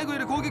虎団背後よ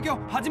り攻撃を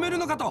始める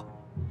のかと。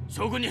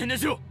将軍に返電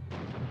しろ。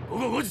午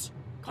後5時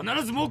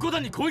必ず猛虎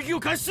団に攻撃を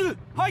開始する。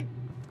はい。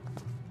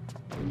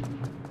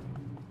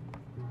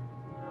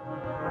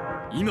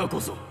今こ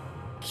そ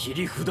切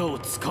り札を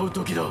使う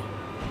時だ。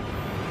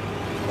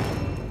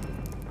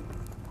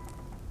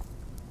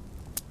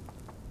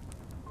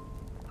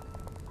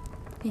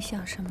你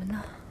想什么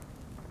呢？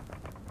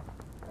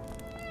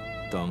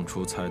当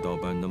初菜刀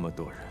班那么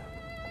多人，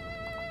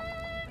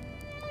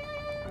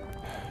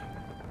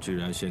居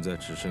然现在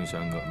只剩下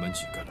我们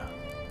几个了。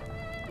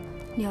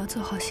你要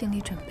做好心理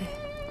准备，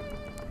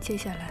接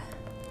下来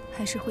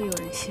还是会有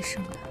人牺牲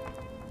的。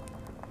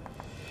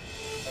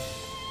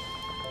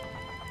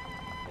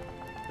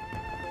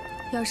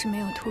要是没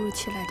有突如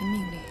其来的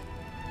命令，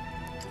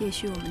也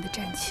许我们的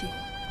战旗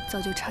早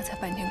就插在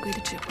坂田龟的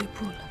指挥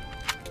部了。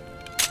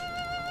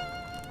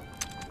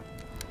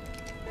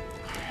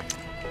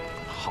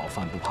 好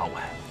饭不怕晚，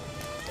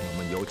我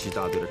们游击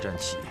大队的战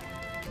旗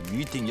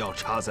一定要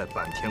插在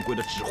坂田龟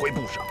的指挥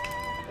部上。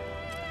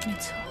没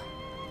错。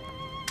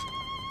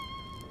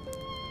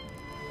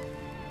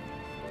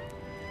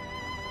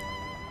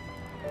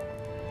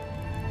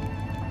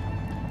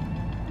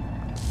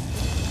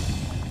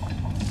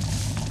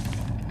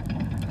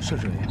是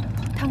这里。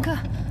坦克，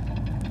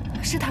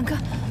是坦克。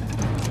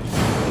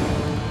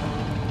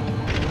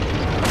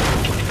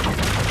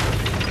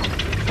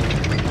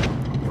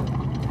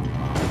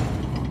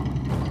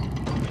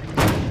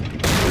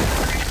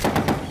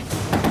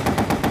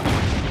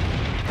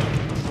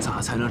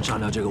 才能炸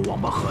掉这个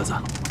王八盒子，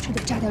这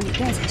得炸掉履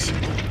带才行。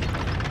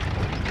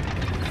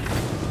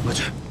我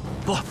去，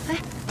不，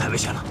太危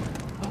险了。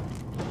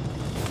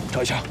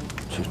赵一强，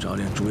去找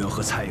点猪油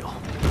和菜油，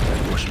再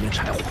给我10面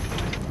柴火，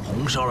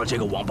红烧了这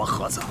个王八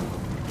盒子。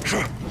是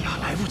呀，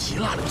来不及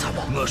了，刘参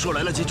谋。我说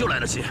来得及就来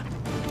得及。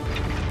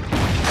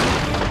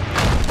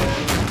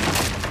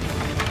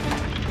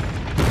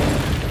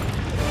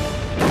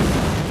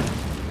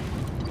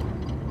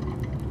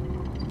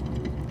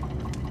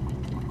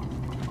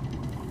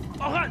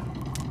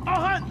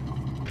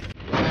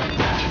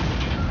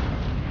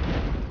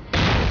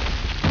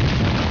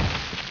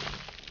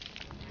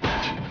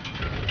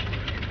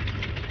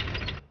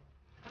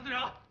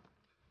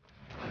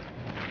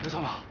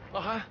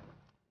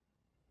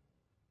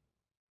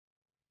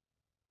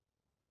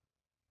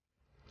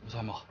 刘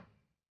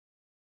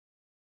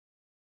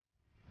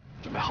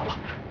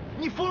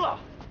疯了！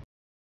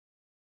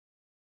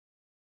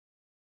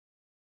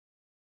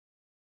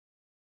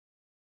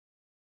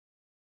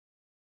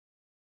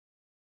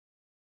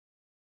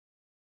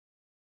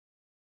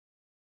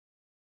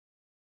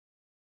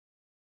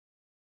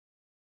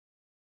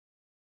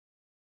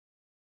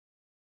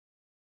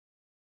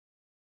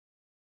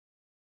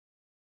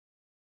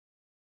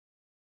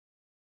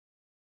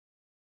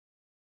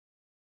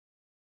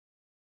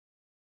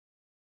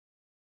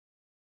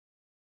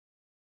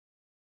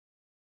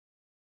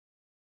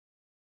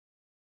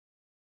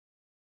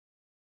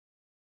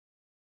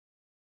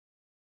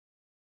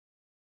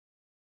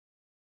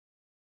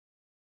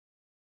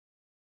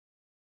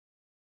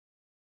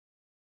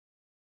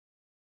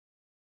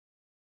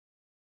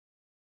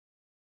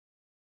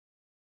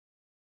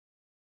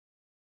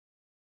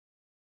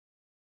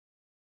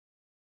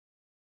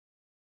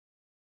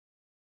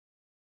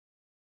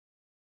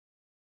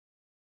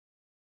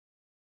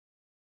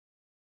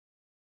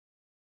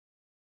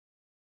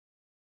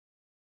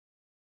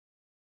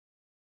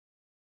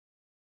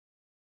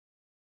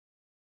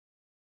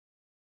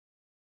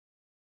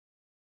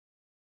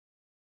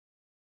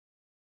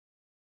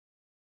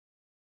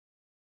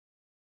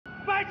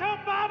败城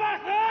8万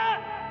死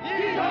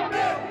，1场命，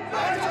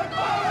败城8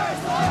万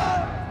死。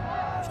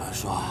传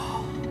说，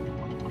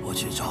我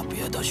去找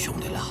别的兄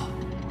弟了。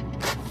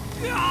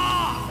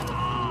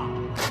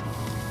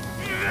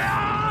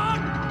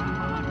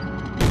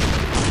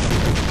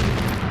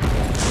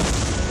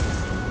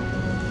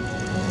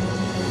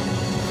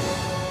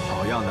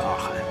好样的，二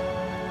韩！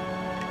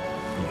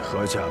你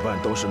和贾万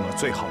都是我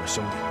最好的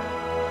兄弟。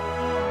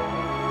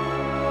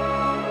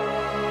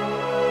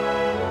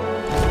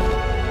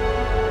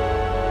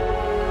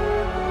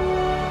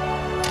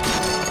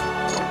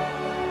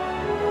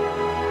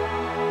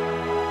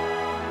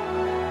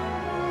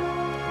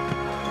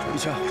 一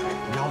枪，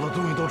你要的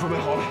东西都准备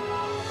好了。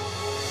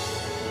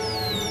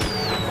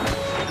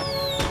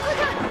快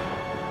看，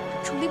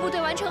主力部队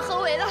完成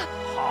合围了。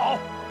好，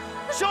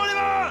兄弟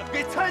们，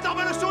给蔡导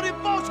们的兄弟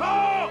报仇！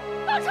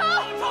报仇！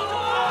报仇！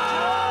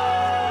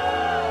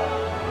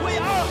为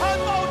二韩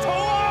报仇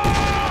啊！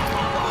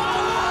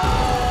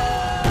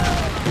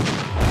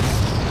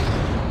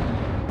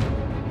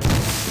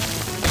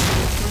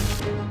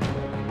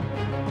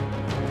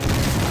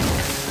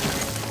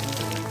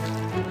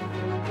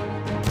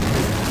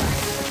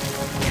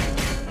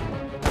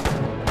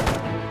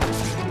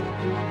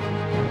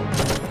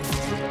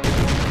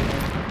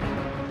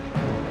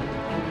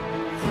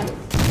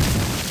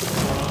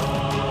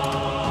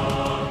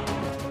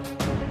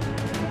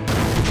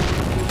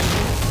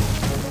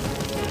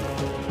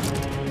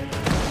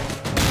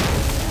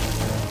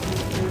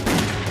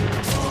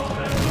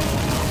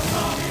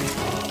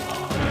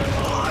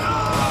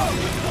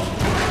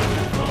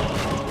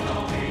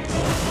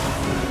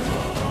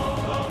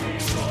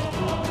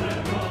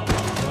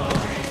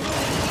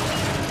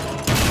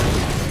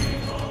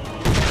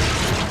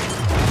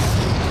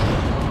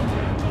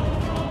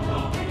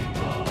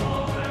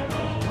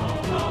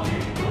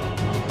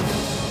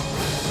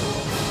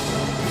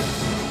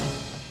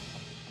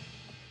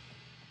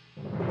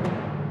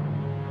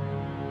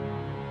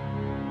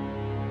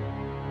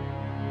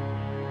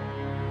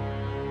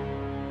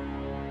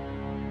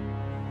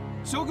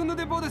 将軍の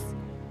電報です。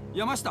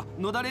山下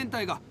野田連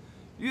隊が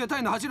ゆえ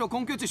隊の走る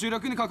根拠地集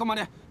落に囲ま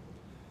れ、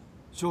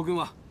将軍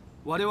は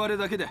我々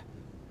だけで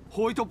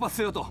包囲突破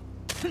せよと。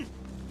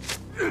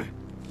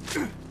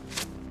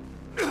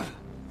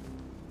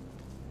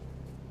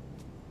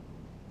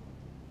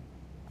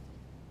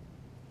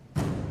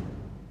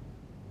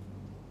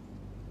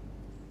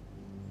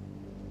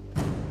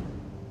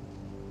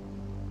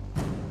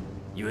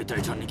ゆえ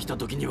隊ちゃんに来た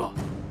時には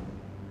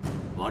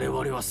我々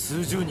は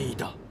数十人い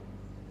た。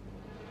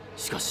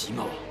 しかし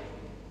今は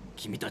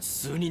君たち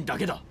数人だ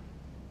けだ。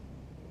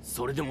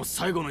それでも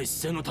最後の一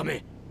戦のた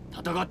め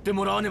戦って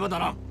もらわねばな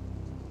らん。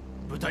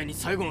部隊に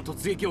最後の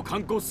突撃を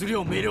敢行する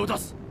よう命令を出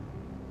す。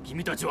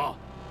君たちは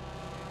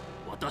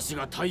私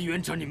が対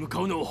元ちゃんに向か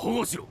うのを保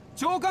護しろ。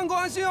長官ご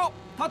安心を。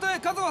たとえ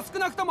数は少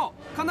なくとも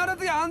必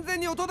ずや安全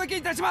にお届け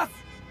いたします。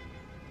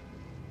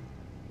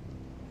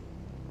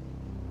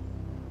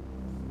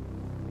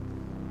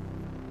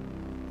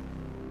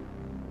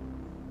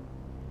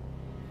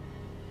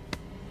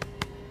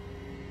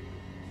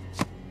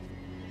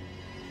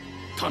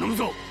 頼む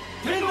ぞ！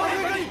天皇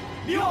陛下に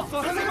身を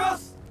捧げま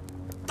す。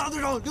大队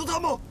长刘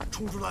参谋，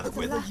冲出来的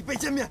鬼子已被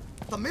歼灭，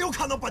但没有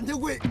看到坂田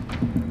龟。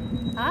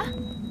啊！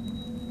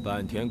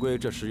坂田龟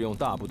这是用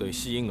大部队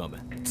吸引我们，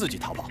自己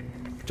逃跑。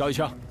赵一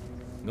枪，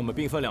我们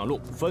兵分两路，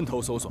分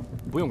头搜索，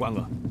不用管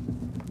我。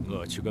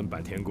我去跟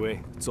坂田龟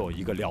做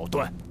一个了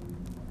断。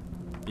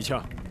一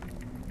枪，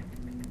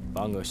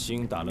把我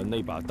新打的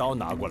那把刀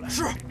拿过来。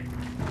是。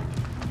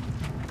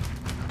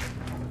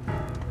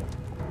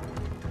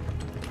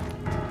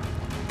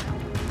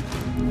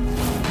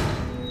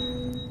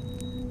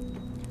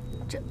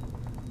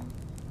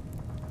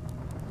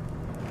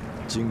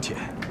 今天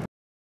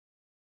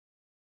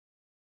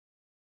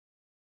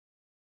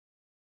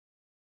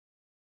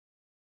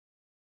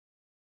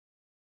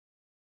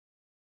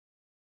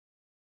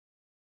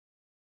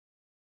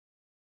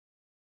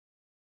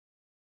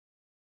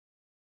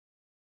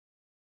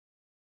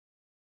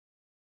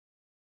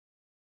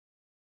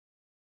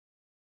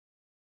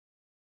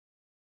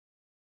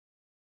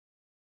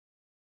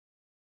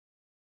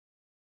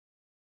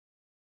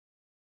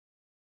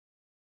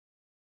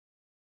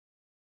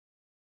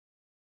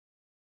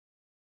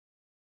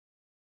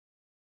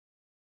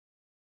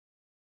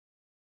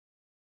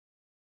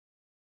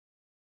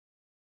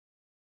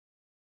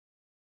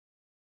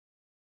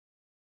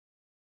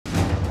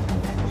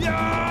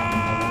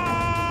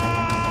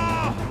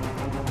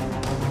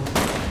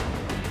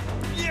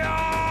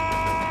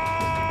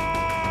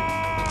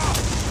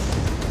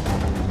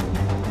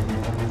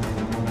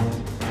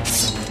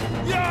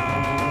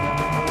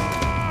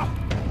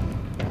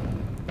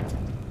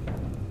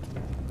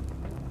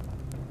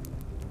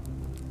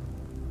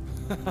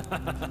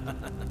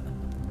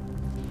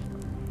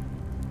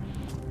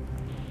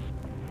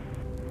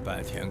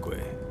白天鬼，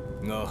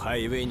我还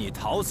以为你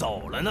逃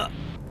走了呢。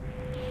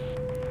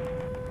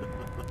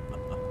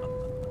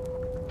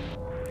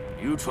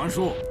流传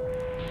说，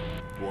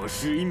我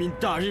是一名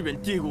大日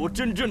本帝国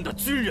真正的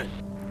军人，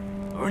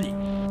而你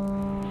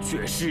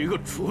却是一个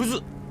厨子。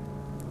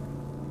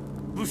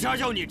不杀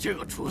掉你这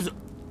个厨子，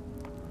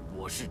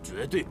我是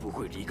绝对不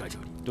会离开这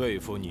里。对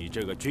付你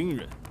这个军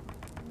人，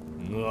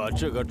我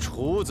这个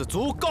厨子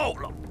足够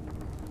了。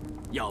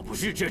要不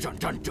是这场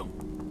战争，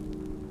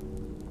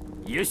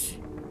也许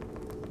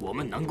我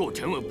们能够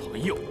成为朋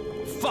友。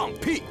放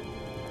屁！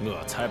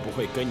我才不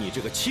会跟你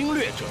这个侵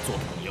略者做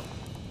朋友。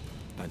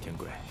白天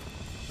鬼，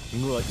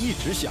我一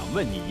直想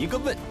问你一个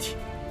问题。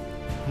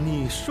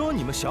你说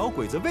你们小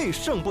鬼子为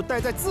甚不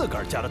待在自个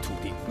儿家的土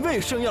地？为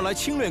甚要来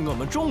侵略我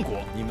们中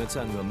国？你们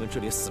在我们这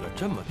里死了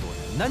这么多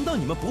人，难道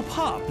你们不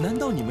怕？难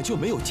道你们就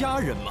没有家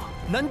人吗？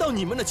难道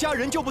你们的家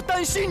人就不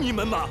担心你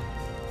们吗？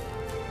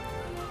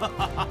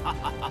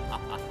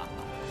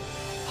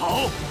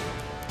好，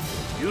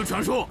流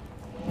传说，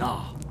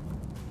那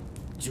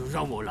就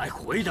让我来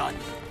回答你。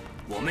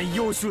我们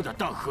优秀的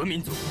大和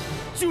民族，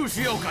就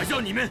是要改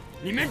造你们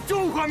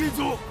中华民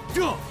族，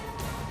这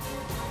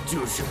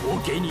就是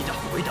我给你的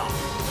回答。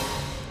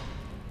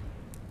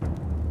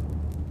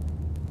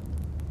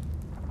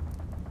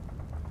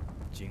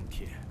今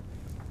天，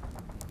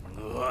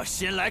我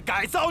先来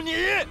改造你。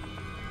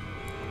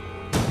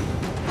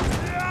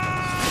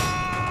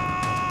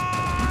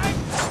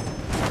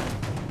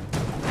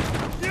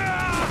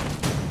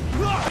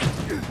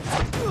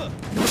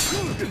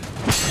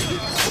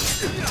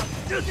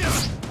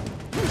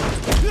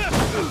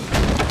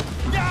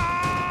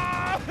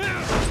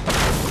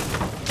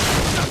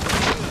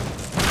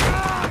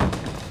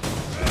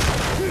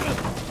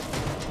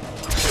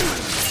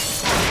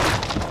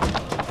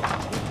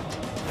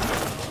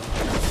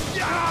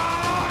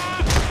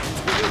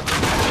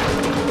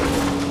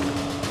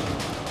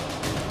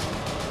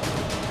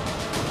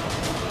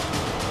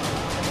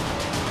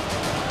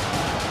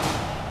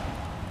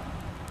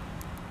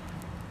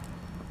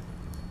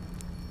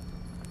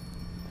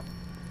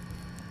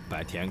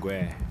白天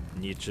龟，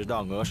你知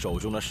道我手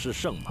中的是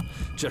什么？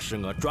这是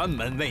我专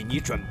门为你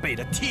准备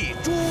的剔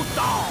猪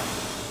刀。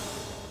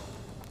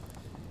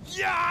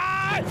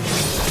呀！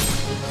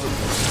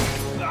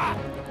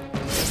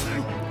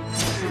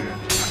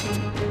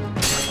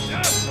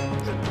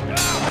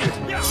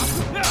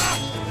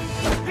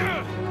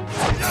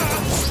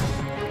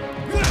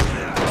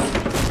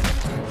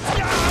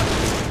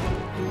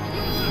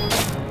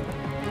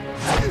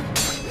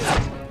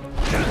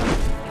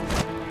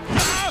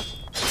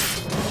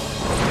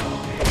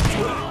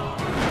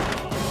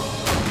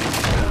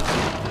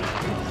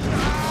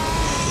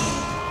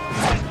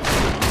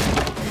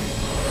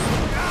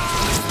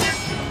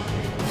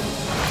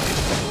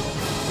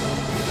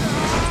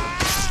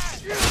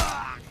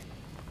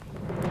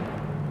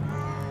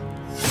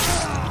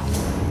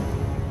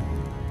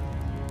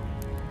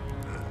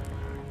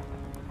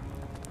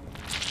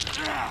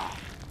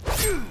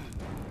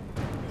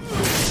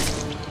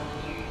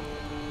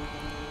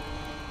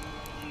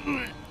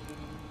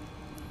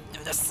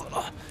死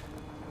了，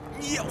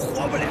你也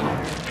活不了。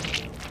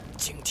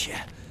今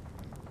天，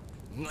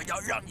我要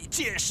让你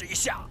见识一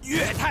下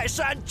岳泰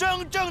山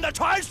真正的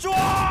传说。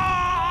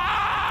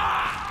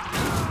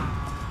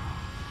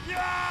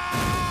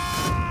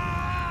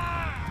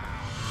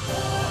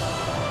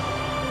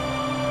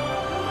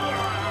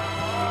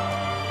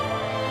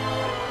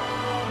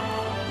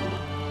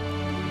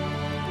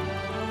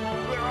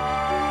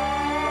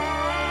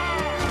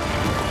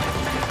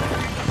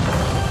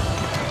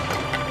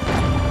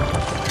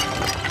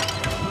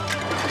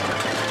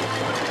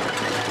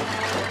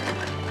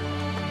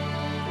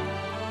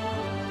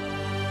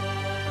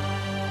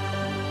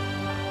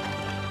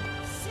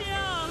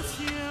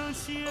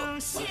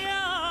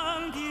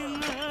想定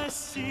了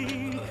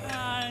心，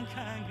看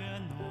看个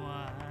暖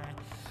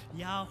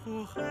呀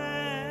呼嘿，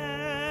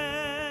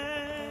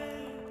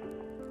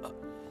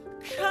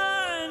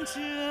看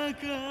这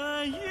个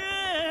月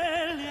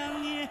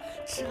亮也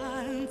站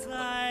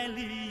在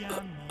里呀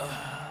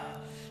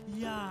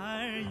面呀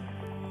儿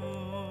哟，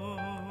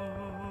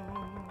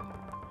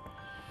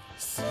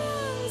想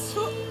亲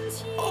亲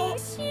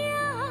想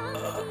的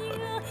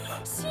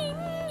心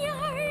眼儿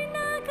那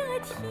个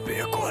甜，别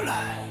过来。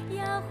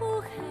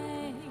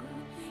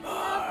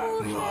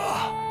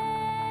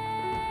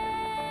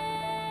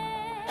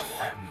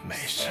没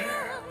事。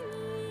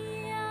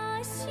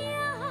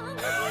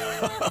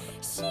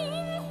心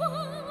花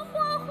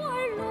花花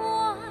乱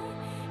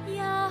呀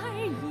儿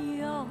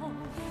哟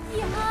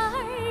呀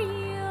儿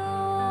哟。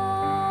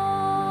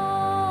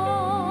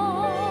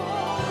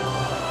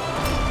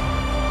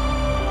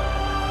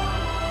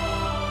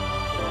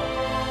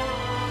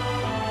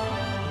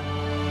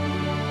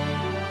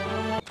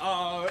2、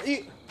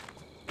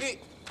1，1、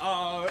2、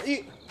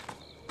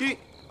1，1、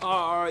2、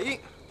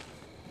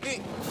1，1、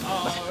2、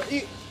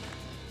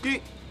1，1、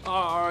2、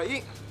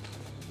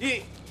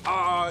1，1、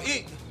2、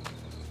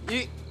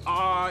1，1、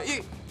2、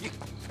1。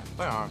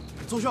白眼，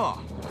奏效啊，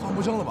放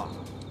不声了吧？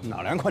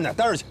哪连，快点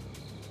待着去。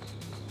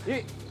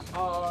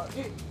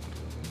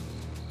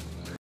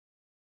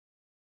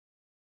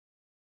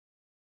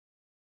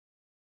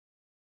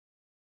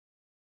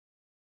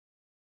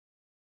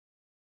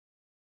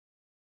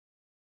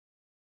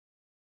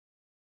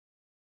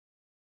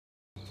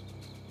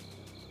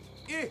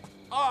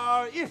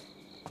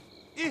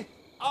1、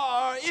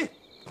2、1，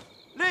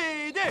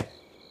立定。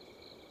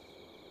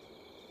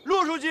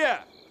陆书记，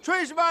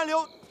炊事班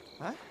刘。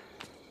哎，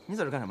你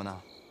在这干什么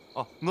呢？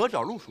哦，我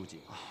找陆书记。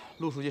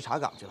陆书记查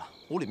岗去了，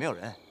屋里没有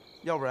人。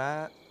要不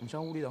然你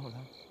上屋里等会儿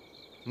看。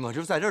我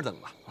就在这儿等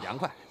吧，凉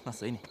快。那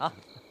随你啊。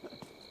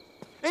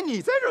哎，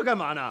你在这儿干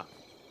嘛呢？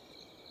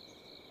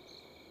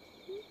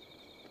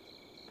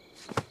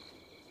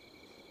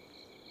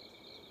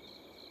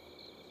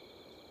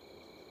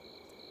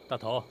大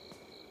头，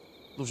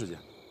陆书记，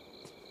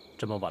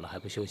这么晚了还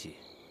不休息，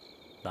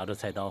拿着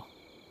菜刀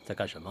在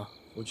干什么？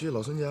我去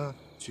老孙家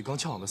取刚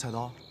撬好的菜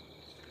刀。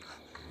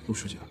陆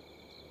书记，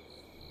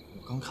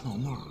我刚看到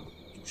那儿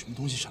有什么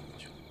东西闪过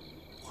去，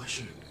不会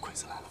是鬼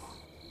子来了吧？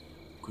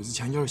鬼子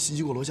前一阵袭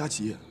击过罗家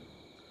集。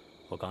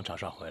我刚查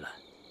哨回来，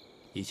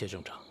一切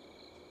正常。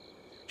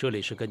这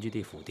里是根据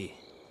地腹地，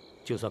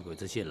就算鬼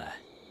子进来，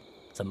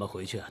怎么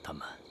回去啊？他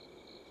们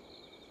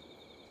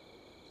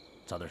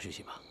早点休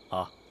息吧，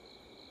啊！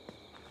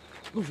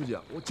陆书记，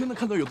我真的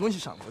看到有东西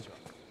闪过去了。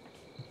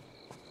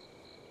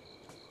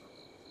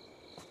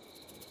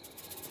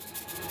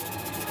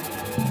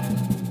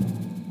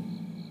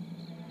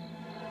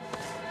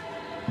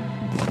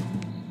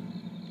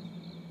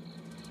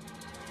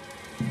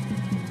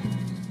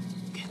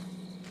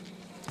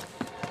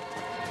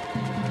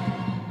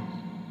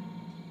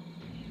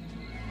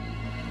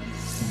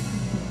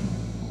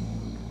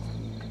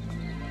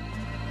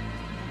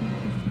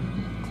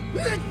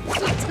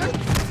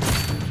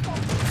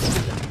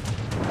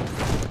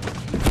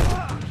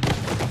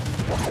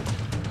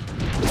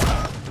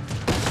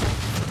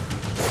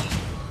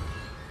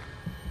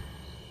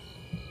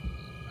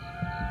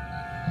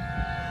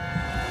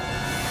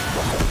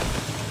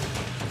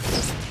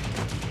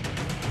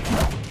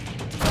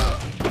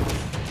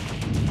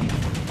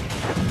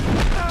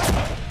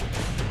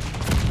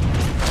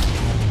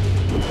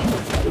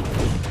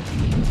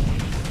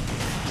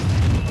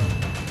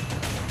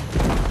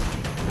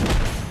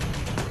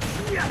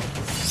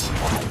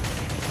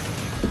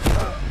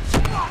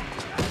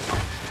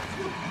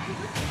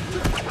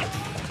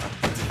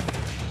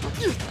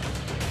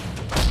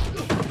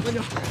慢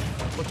点，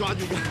我抓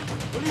住一个，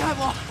我厉害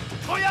不？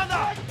好样的！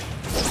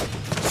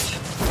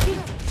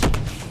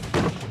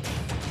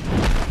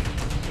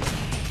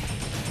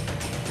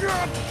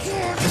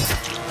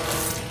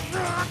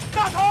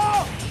大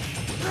头！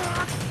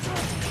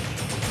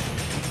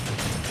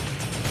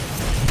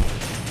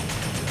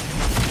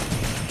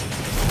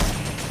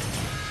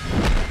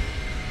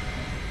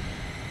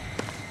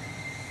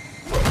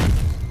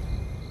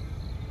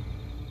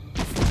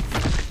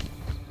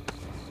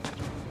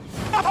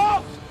大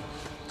头！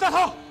大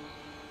头！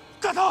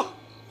大头！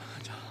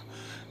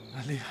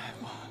厉害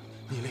不？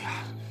你厉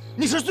害，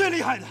你是最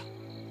厉害的。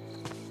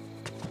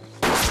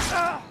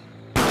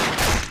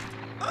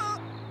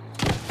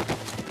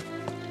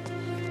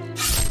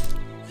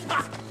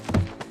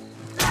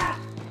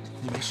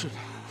你没事的，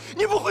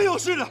你不会有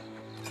事的。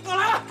我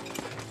来了。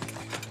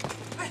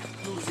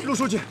陆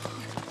书记，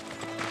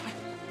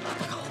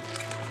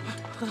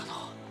何大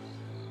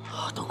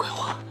头，都怪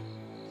我，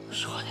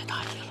说太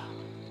大意了，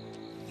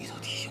你都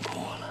提醒过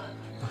我了。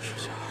陆书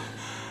记，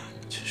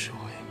其实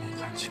我也没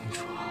看清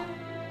楚啊。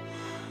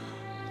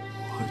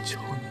我求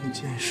你一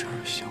件事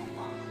儿，行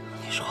吗？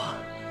你说。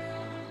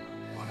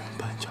我们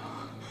班长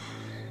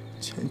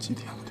前几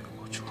天对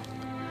我说，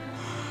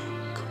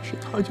可是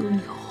他就一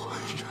混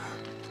人，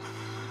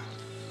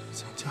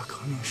参加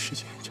革命时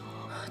间长。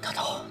大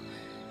头，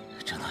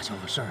这哪叫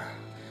个事儿？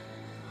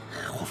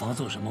伙房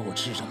做什么，我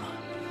吃什么。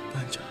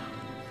班长，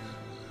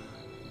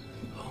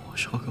帮我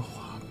说个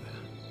话呗。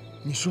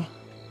你说。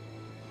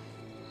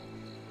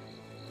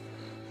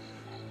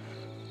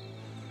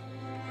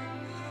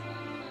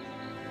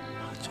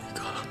这个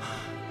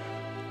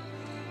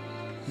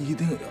一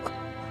定要。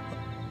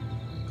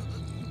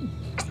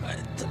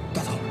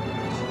大头，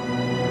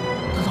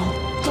大头，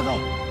大头。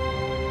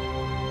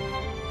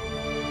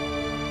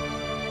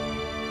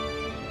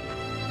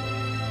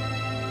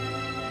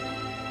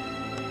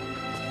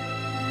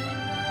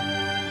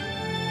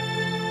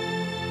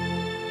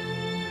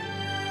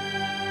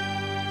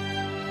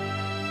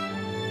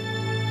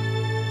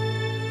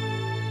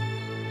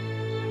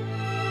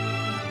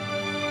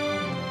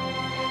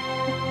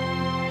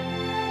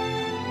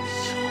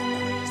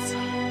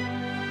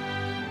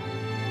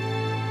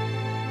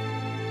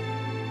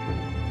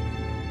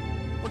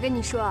我跟你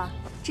说啊，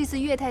这次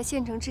粤泰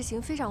县城之行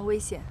非常危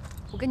险。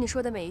我跟你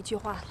说的每一句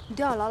话，你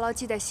都要牢牢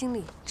记在心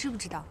里，知不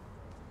知道？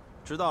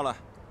知道了。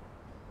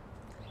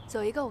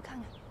走一个，我看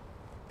看。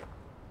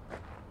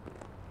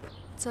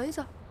走一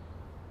走。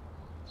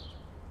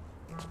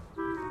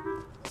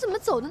怎么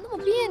走的那么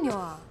别扭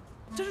啊？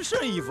这是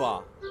剩衣服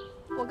啊。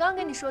我刚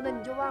跟你说的，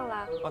你就忘了？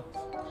啊，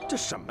这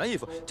什么衣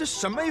服？这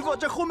什么衣服？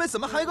这后面怎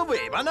么还有个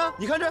尾巴呢？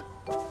你看这，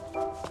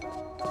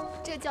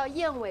这叫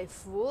燕尾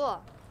服。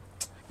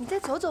你再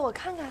走走，我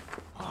看看。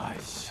哎呀，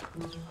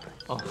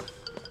哦，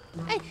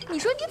哎，你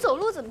说你走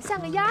路怎么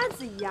像个鸭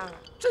子一样啊？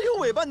这有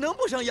尾巴能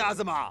不像鸭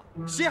子吗？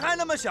鞋还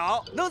那么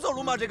小，能走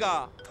路吗？这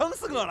个疼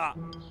死我了！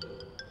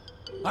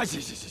哎，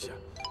行，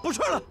不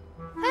穿了。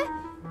哎，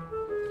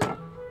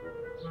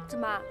怎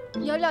么？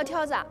你要撂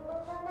挑子啊？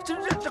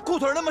这裤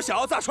腿那么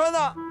小，咋穿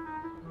呢？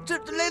这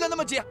勒得那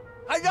么紧，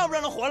还让不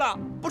让人活了？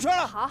不穿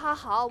了。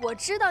好，我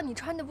知道你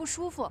穿的不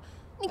舒服。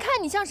你看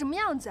你像什么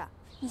样子？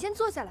你先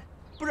坐下来。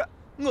不是，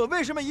我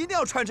为什么一定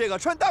要穿这个？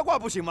穿大褂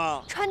不行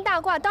吗？穿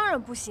大褂当然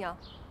不行。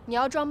你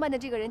要装扮的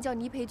这个人叫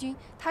倪培军，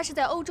他是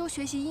在欧洲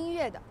学习音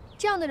乐的。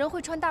这样的人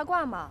会穿大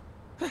褂吗？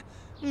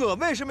我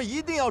为什么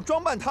一定要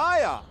装扮他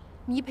呀？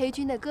倪培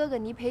军的哥哥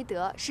倪培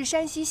德是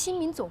山西新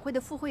民总会的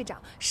副会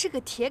长，是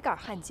个铁杆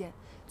汉奸。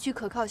据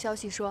可靠消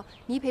息说，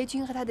倪培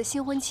军和他的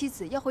新婚妻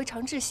子要回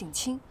长治省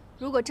亲。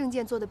如果证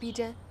件做得逼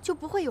真，就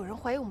不会有人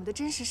怀疑我们的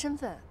真实身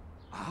份。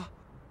啊，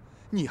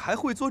你还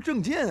会做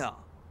证件啊？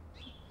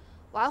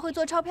我还会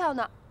做钞票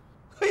呢。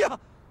哎呀，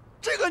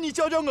这个你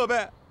教教我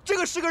呗，这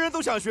个是个人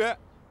都想学。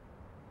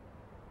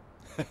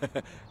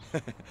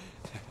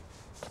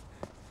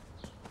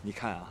你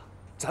看啊，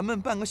咱们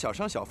办个小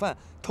商小贩，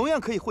同样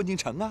可以混进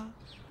城啊。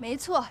没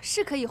错，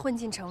是可以混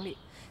进城里。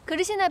可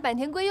是现在坂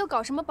田龟又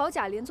搞什么保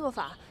甲连坐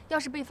法，要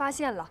是被发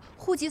现了，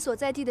户籍所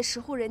在地的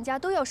10户人家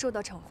都要受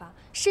到惩罚，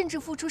甚至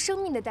付出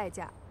生命的代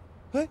价。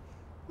哎，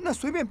那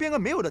随便编个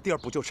没有的地儿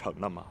不就成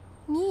了吗？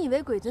你以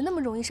为鬼子那么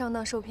容易上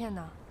当受骗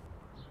呢？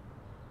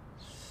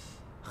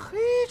嘿，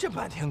这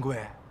坂田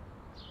龟，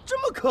这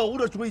么可恶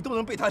的主意都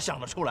能被他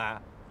想得出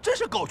来，真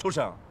是狗出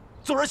生！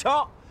走着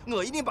瞧，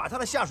我一定把他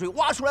的下水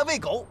挖出来喂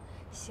狗。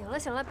行了，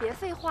别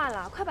废话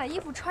了，快把衣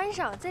服穿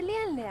上，再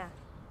练练。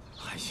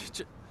哎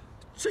呀，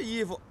这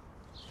衣服，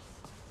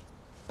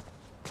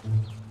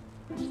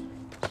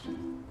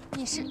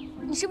你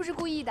是不是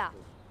故意的？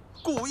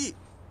故意？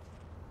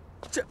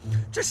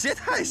这鞋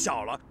太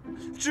小了，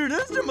只能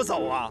这么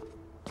走啊？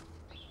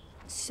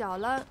小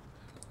了，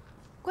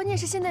关键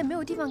是现在没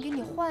有地方给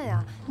你换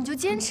呀，你就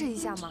坚持一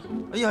下嘛。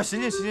哎呀，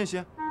行，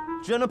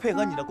只要能配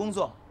合你的工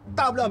作，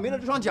大不了没了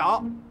这双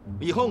脚。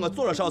以后我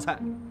做了烧菜，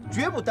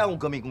绝不耽误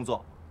革命工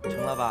作，成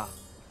了吧？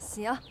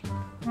行，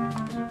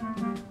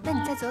那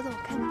你再走走，我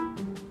看看。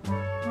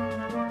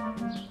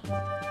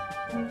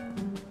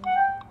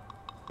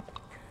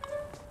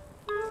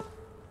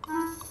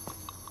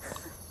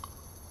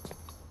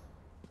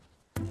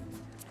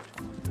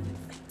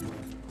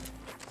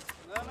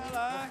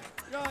来，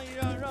让一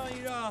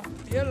让，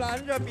别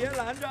拦着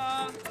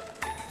啊！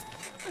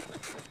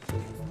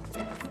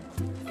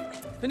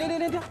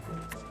停！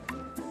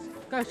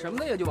干什么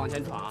呢？也就往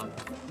前闯，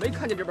没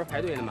看见这边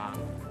排队呢吗？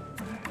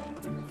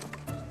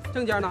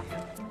证件呢？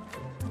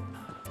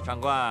长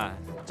官，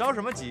着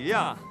什么急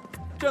呀？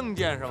证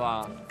件是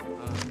吧？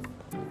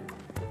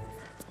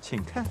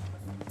请看。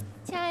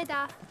亲爱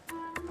的，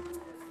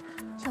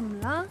怎么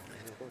了？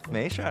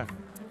没事儿，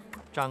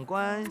长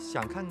官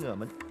想看我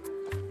们。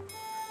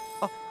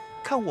哦，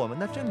看我们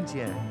的证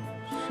件。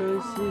山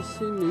西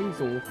新民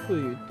总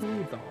会督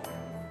导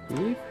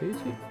倪培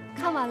俊。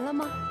看完了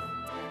吗？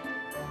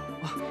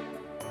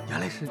原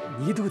来是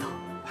倪督导，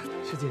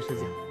失敬。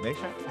没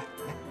事，来，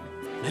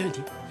没问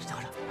题，小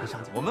着，你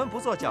上去。我们不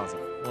坐轿子，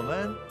我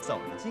们走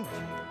着进去。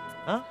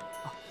啊，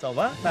走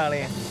吧，大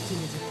令。进。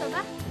走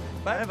吧。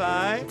拜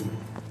拜。你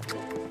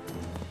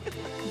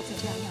再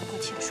这样阳过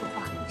气的说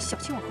话，小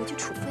心我回去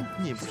处分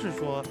你。你不是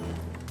说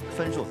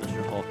分手的时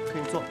候可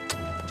以做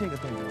这个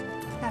动作吗？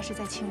那是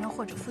在情人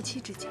或者夫妻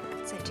之间。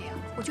再这样，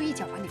我就一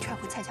脚把你踹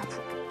回蔡家铺。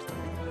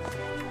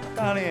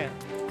大令，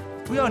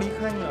不要离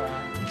开我啊！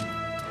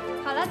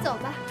好了，走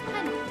吧，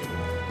看你。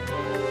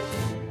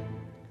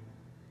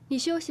你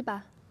休息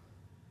吧。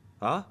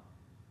啊？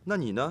那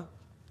你呢？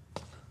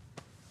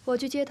我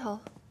去接头。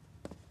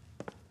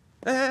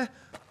哎，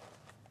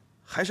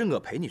还是我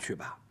陪你去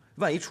吧，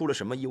万一出了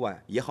什么意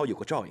外，也好有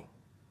个照应。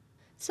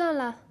算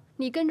了，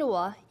你跟着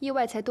我，意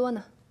外才多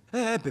呢。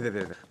哎，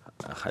别，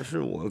还是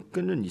我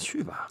跟着你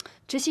去吧。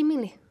执行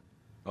命令。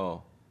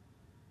哦。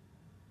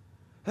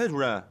哎，主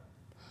任。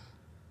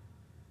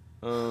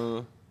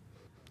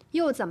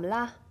又怎么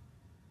啦？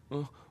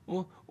我。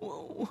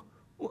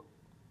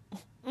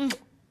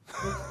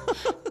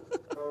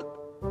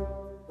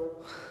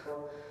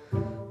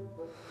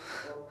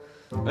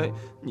哎，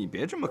你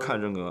别这么看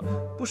着我，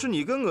不是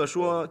你跟我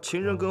说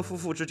情人跟夫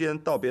妇之间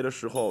道别的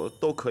时候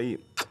都可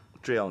以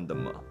这样的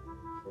吗？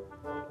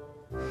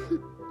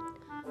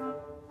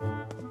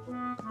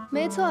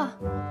没错，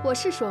我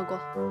是说过，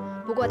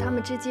不过他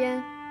们之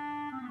间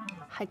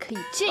还可以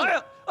这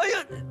样。哎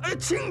呀，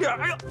轻点！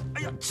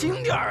哎呀，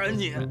轻点啊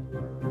你！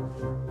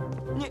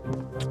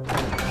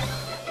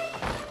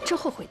真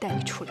后悔带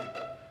你出来。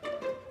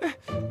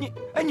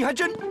你还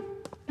真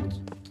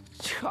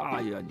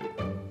差呀你！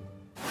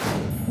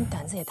你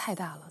胆子也太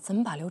大了，怎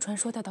么把刘传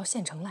说带到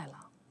县城来了？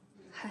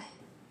嗨，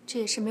这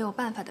也是没有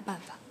办法的办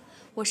法。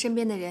我身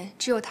边的人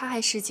只有他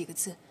还识几个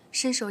字，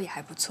身手也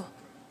还不错。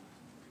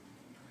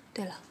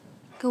对了，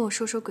跟我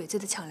说说鬼子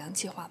的抢粮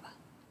计划吧。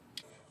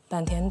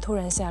坂田突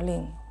然下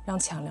令让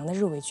抢粮的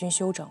日伪军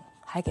休整，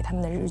还给他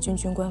们的日军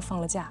军官放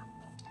了假。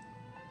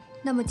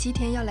那么吉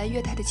田要来越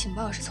太的情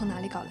报是从哪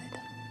里搞来的？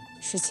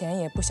是前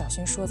野不小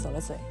心说走了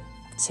嘴。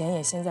前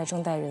野现在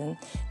正带人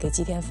给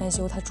吉田翻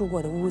修他住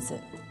过的屋子，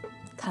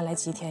看来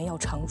吉田要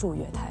常驻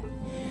越太。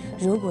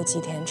如果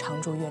吉田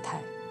常驻越太，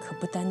可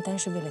不单单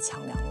是为了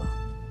抢粮了。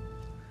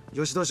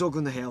吉田将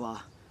軍の部屋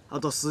はあ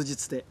と数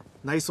日で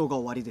内装が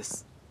終わりで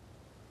す。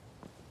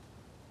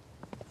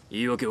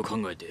言い訳を考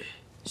えて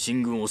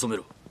進軍を収め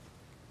ろ。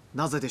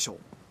なぜでしょ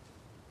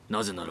う。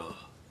なぜなら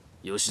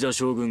吉田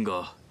将軍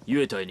が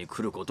越太に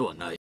来ることは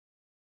ない。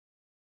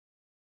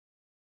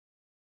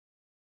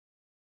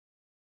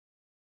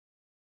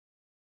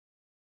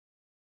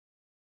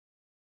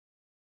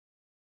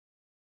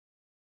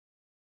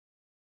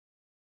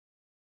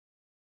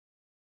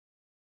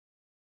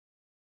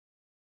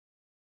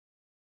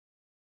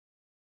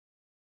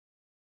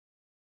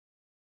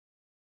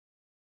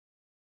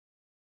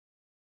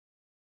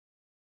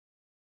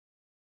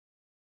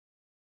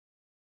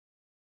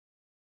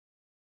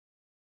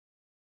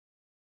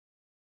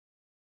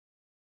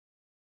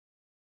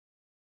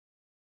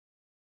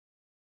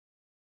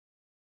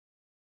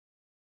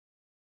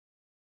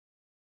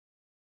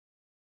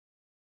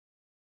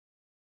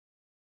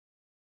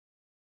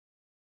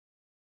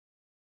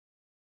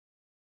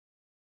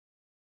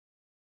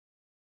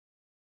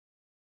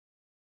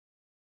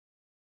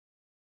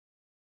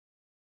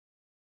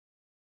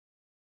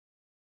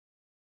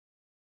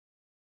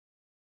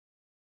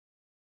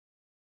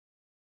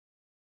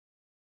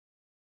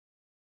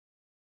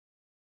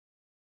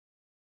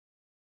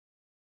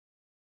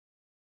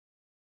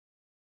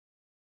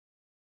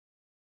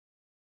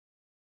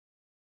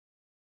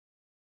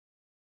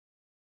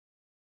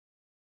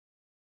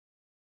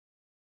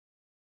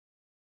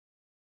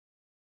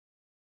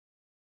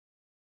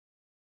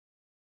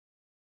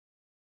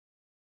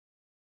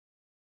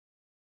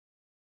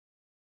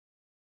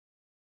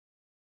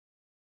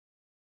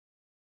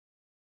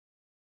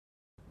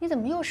你怎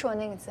么又说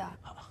那个字啊？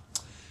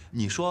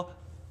你说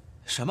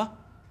什么？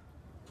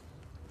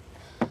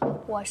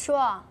我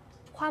说，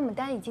花牡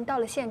丹已经到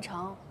了县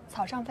城，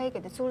草上飞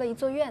给他租了一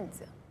座院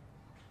子。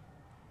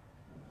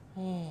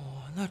哦，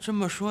那这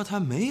么说他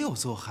没有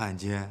做汉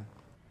奸，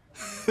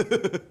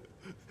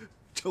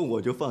这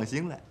我就放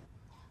心了。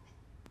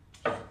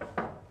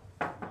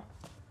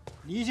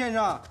黎先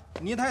生、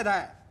倪太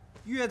太，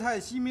越太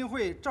新民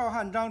会赵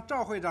汉章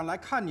赵会长来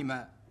看你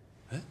们。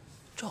哎，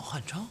赵汉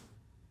章。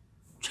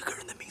 这个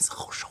人的名字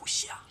好熟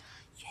悉啊！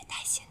越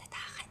太县的大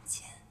汉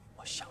奸。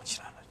我想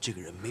起来了，这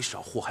个人没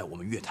少祸害我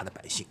们越太的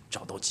百姓，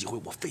找到机会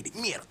我非得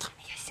灭了他。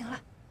哎呀，行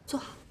了，坐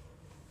好。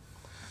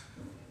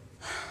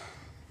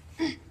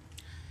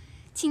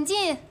请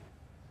进。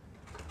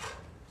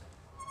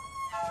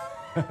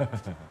哎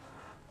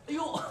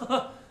呦，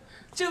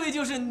这位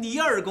就是倪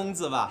二公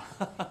子吧？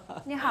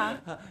你好。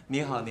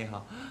你好，你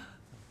好。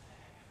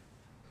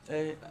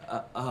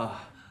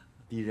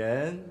鄙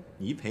人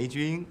倪培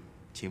军。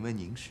 请问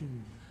您是？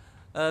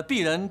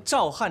鄙人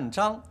赵汉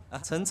章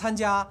曾参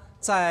加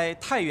在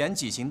太原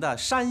举行的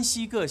山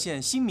西各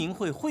县新民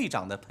会会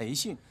长的培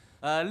训。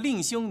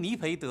令兄倪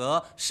培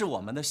德是我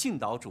们的训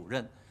导主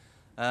任。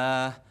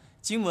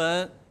今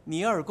闻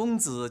倪二公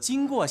子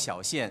经过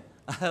小县，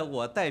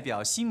我代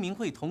表新民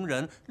会同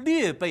仁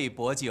略备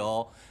薄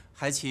酒，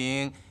还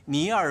请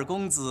倪二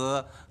公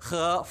子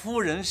和夫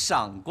人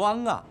赏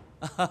光啊。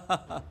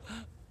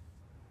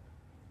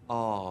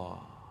哦，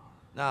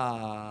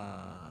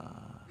那。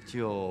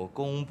 就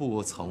公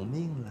布从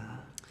命了。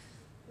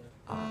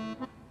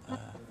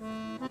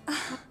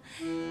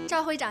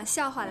赵会长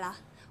笑话了，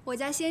我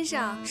家先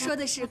生说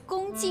的是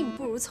恭敬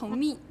不如从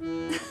命。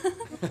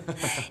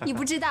你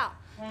不知道，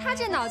他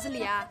这脑子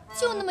里啊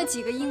就那么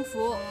几个音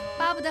符，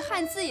巴不得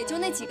汉字也就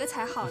那几个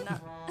才好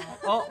呢。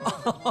哦，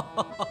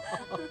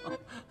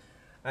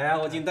哎呀，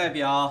我谨代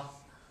表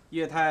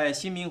越太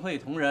新民会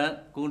同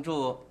仁，恭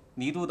祝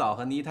倪督导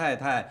和倪太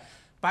太。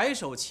 白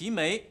首齐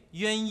眉，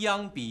鸳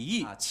鸯比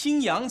翼，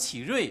清扬启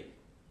瑞，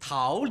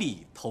桃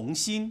李同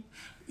心。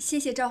谢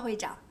谢赵会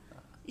长。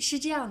是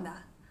这样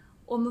的，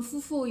我们夫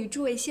妇与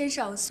诸位先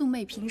生素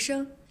昧平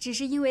生，只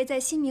是因为在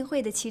新民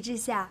会的旗帜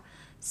下，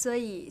所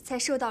以才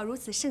受到如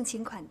此盛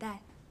情款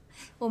待，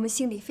我们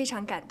心里非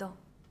常感动。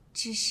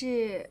只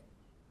是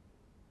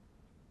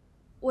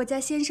我家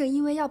先生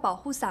因为要保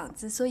护嗓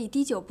子，所以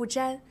滴酒不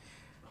沾，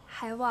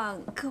还望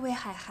各位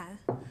海涵。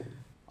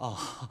哦，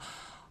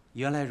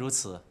原来如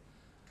此。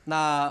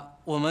 那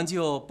我们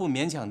就不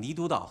勉强倪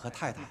督导和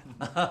太太，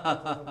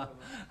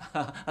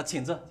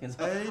请坐，请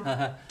坐。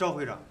哎，赵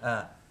会长，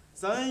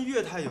咱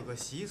越太有个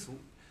习俗，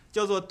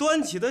叫做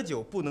端起的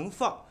酒不能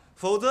放，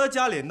否则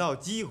家里闹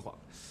饥荒。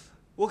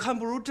我看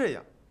不如这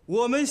样，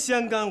我们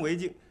先干为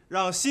敬，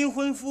让新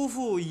婚夫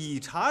妇以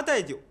茶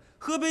代酒，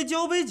喝杯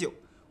交杯酒，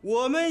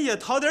我们也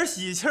讨点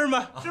喜气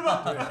嘛，是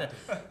吧？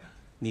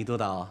倪督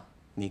导，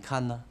你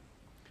看呢？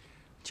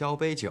交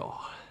杯酒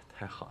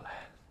太好了。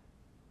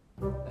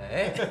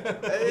哎，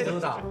李督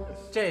导，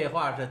这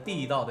话是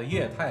地道的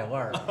粤太味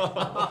儿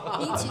了。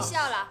您取笑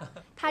了，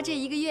他这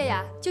1个月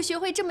呀，就学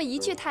会这么一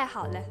句太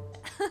好了。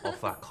我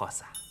发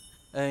cos 啊。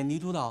倪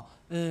督导，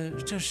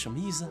这是什么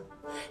意思？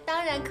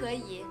当然可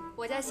以，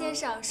我家先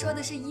生说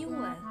的是英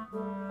文。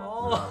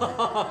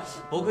哦，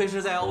不愧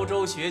是在欧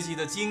洲学习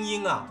的精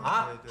英啊！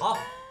啊，好，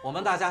我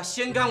们大家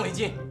先干为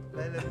敬。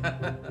来。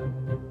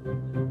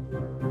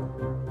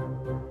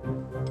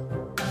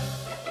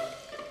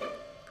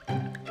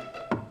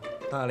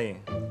大令，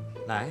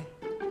来，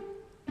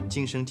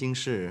今生今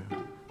世，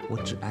我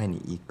只爱你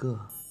一个。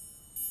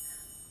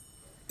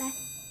来。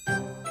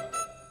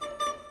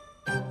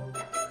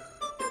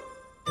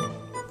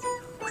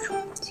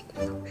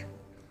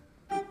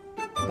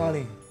大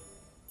令，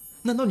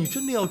难道你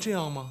真的要这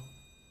样吗？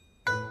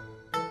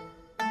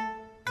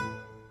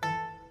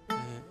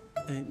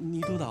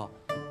倪督导，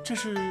这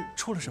是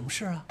出了什么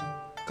事啊？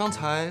刚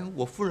才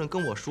我夫人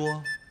跟我说，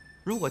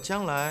如果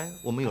将来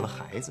我们有了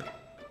孩子，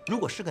如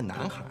果是个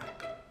男孩，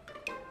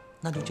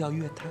那就叫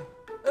岳泰。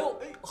哎呦，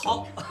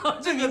好，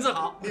这名字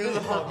好，名字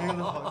好，名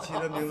字好，起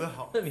的名字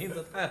好，这名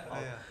字太好了。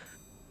哎呀，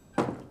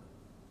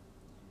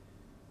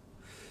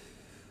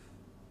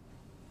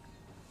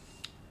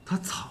他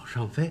草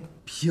上飞，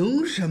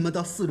凭什么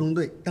到4中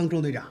队当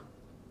中队长？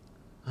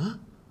啊，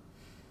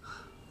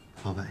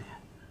王半爷，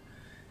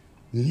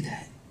你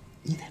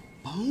得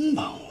帮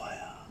帮我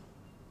呀！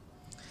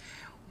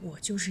我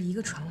就是一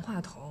个传话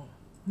筒，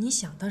你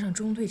想当上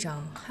中队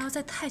长，还要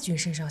在太君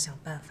身上想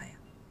办法呀。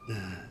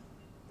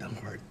等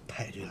会儿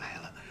太君来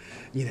了，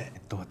你得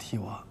多替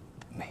我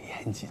美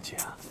言几句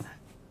啊。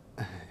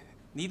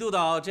倪督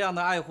导这样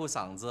的爱护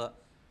嗓子，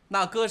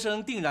那歌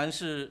声定然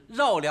是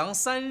绕梁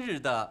3日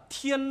的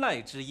天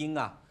籁之音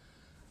啊！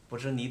不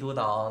知倪督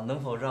导能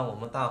否让我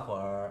们大伙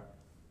儿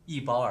一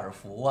饱耳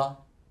福啊？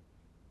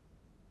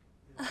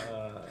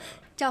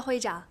赵会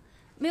长，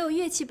没有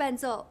乐器伴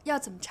奏要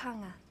怎么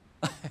唱啊？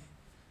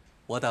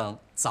我等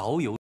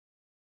早有。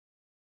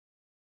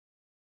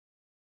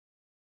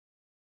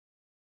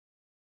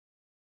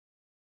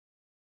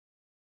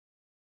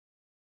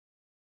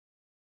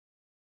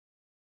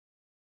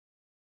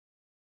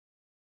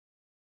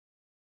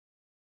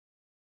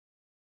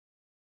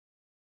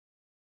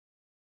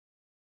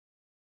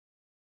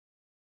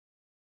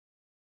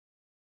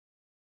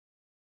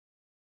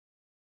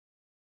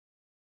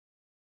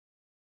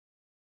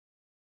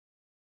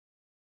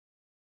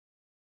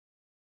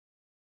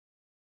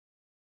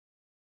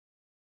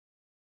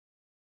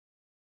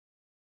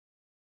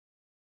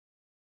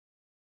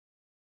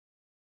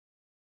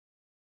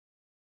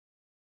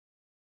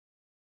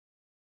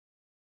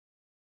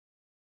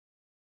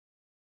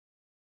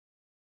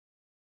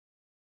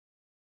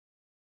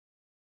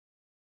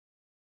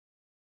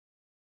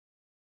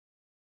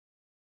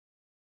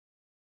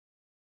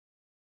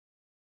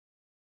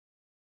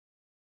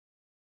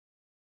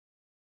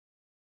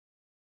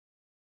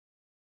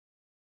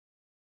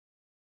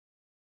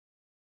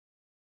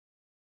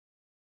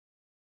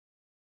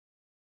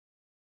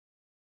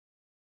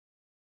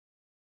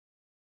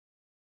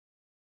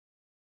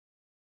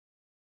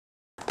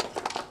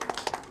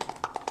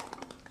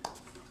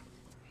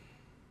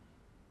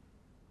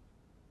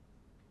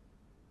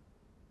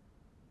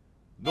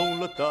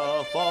侬辣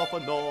搭发发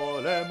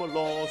侬来莫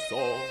啰嗦，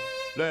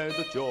来到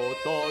叫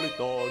道理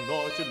到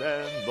侬就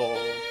来侬，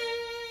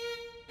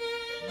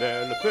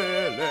来了白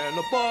来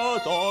了把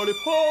道理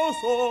抛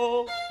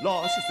嗦，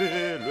那些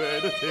谁来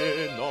的才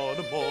闹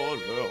的莫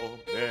了，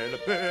来了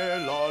白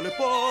哪里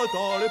把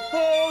道理抛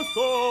嗦，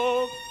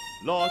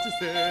那些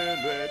谁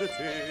来的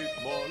才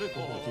莫了莫。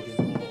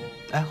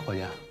哎，伙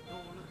计，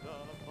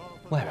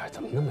外边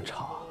怎么那么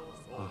吵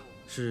啊？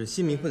是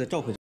新民会的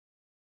赵会长。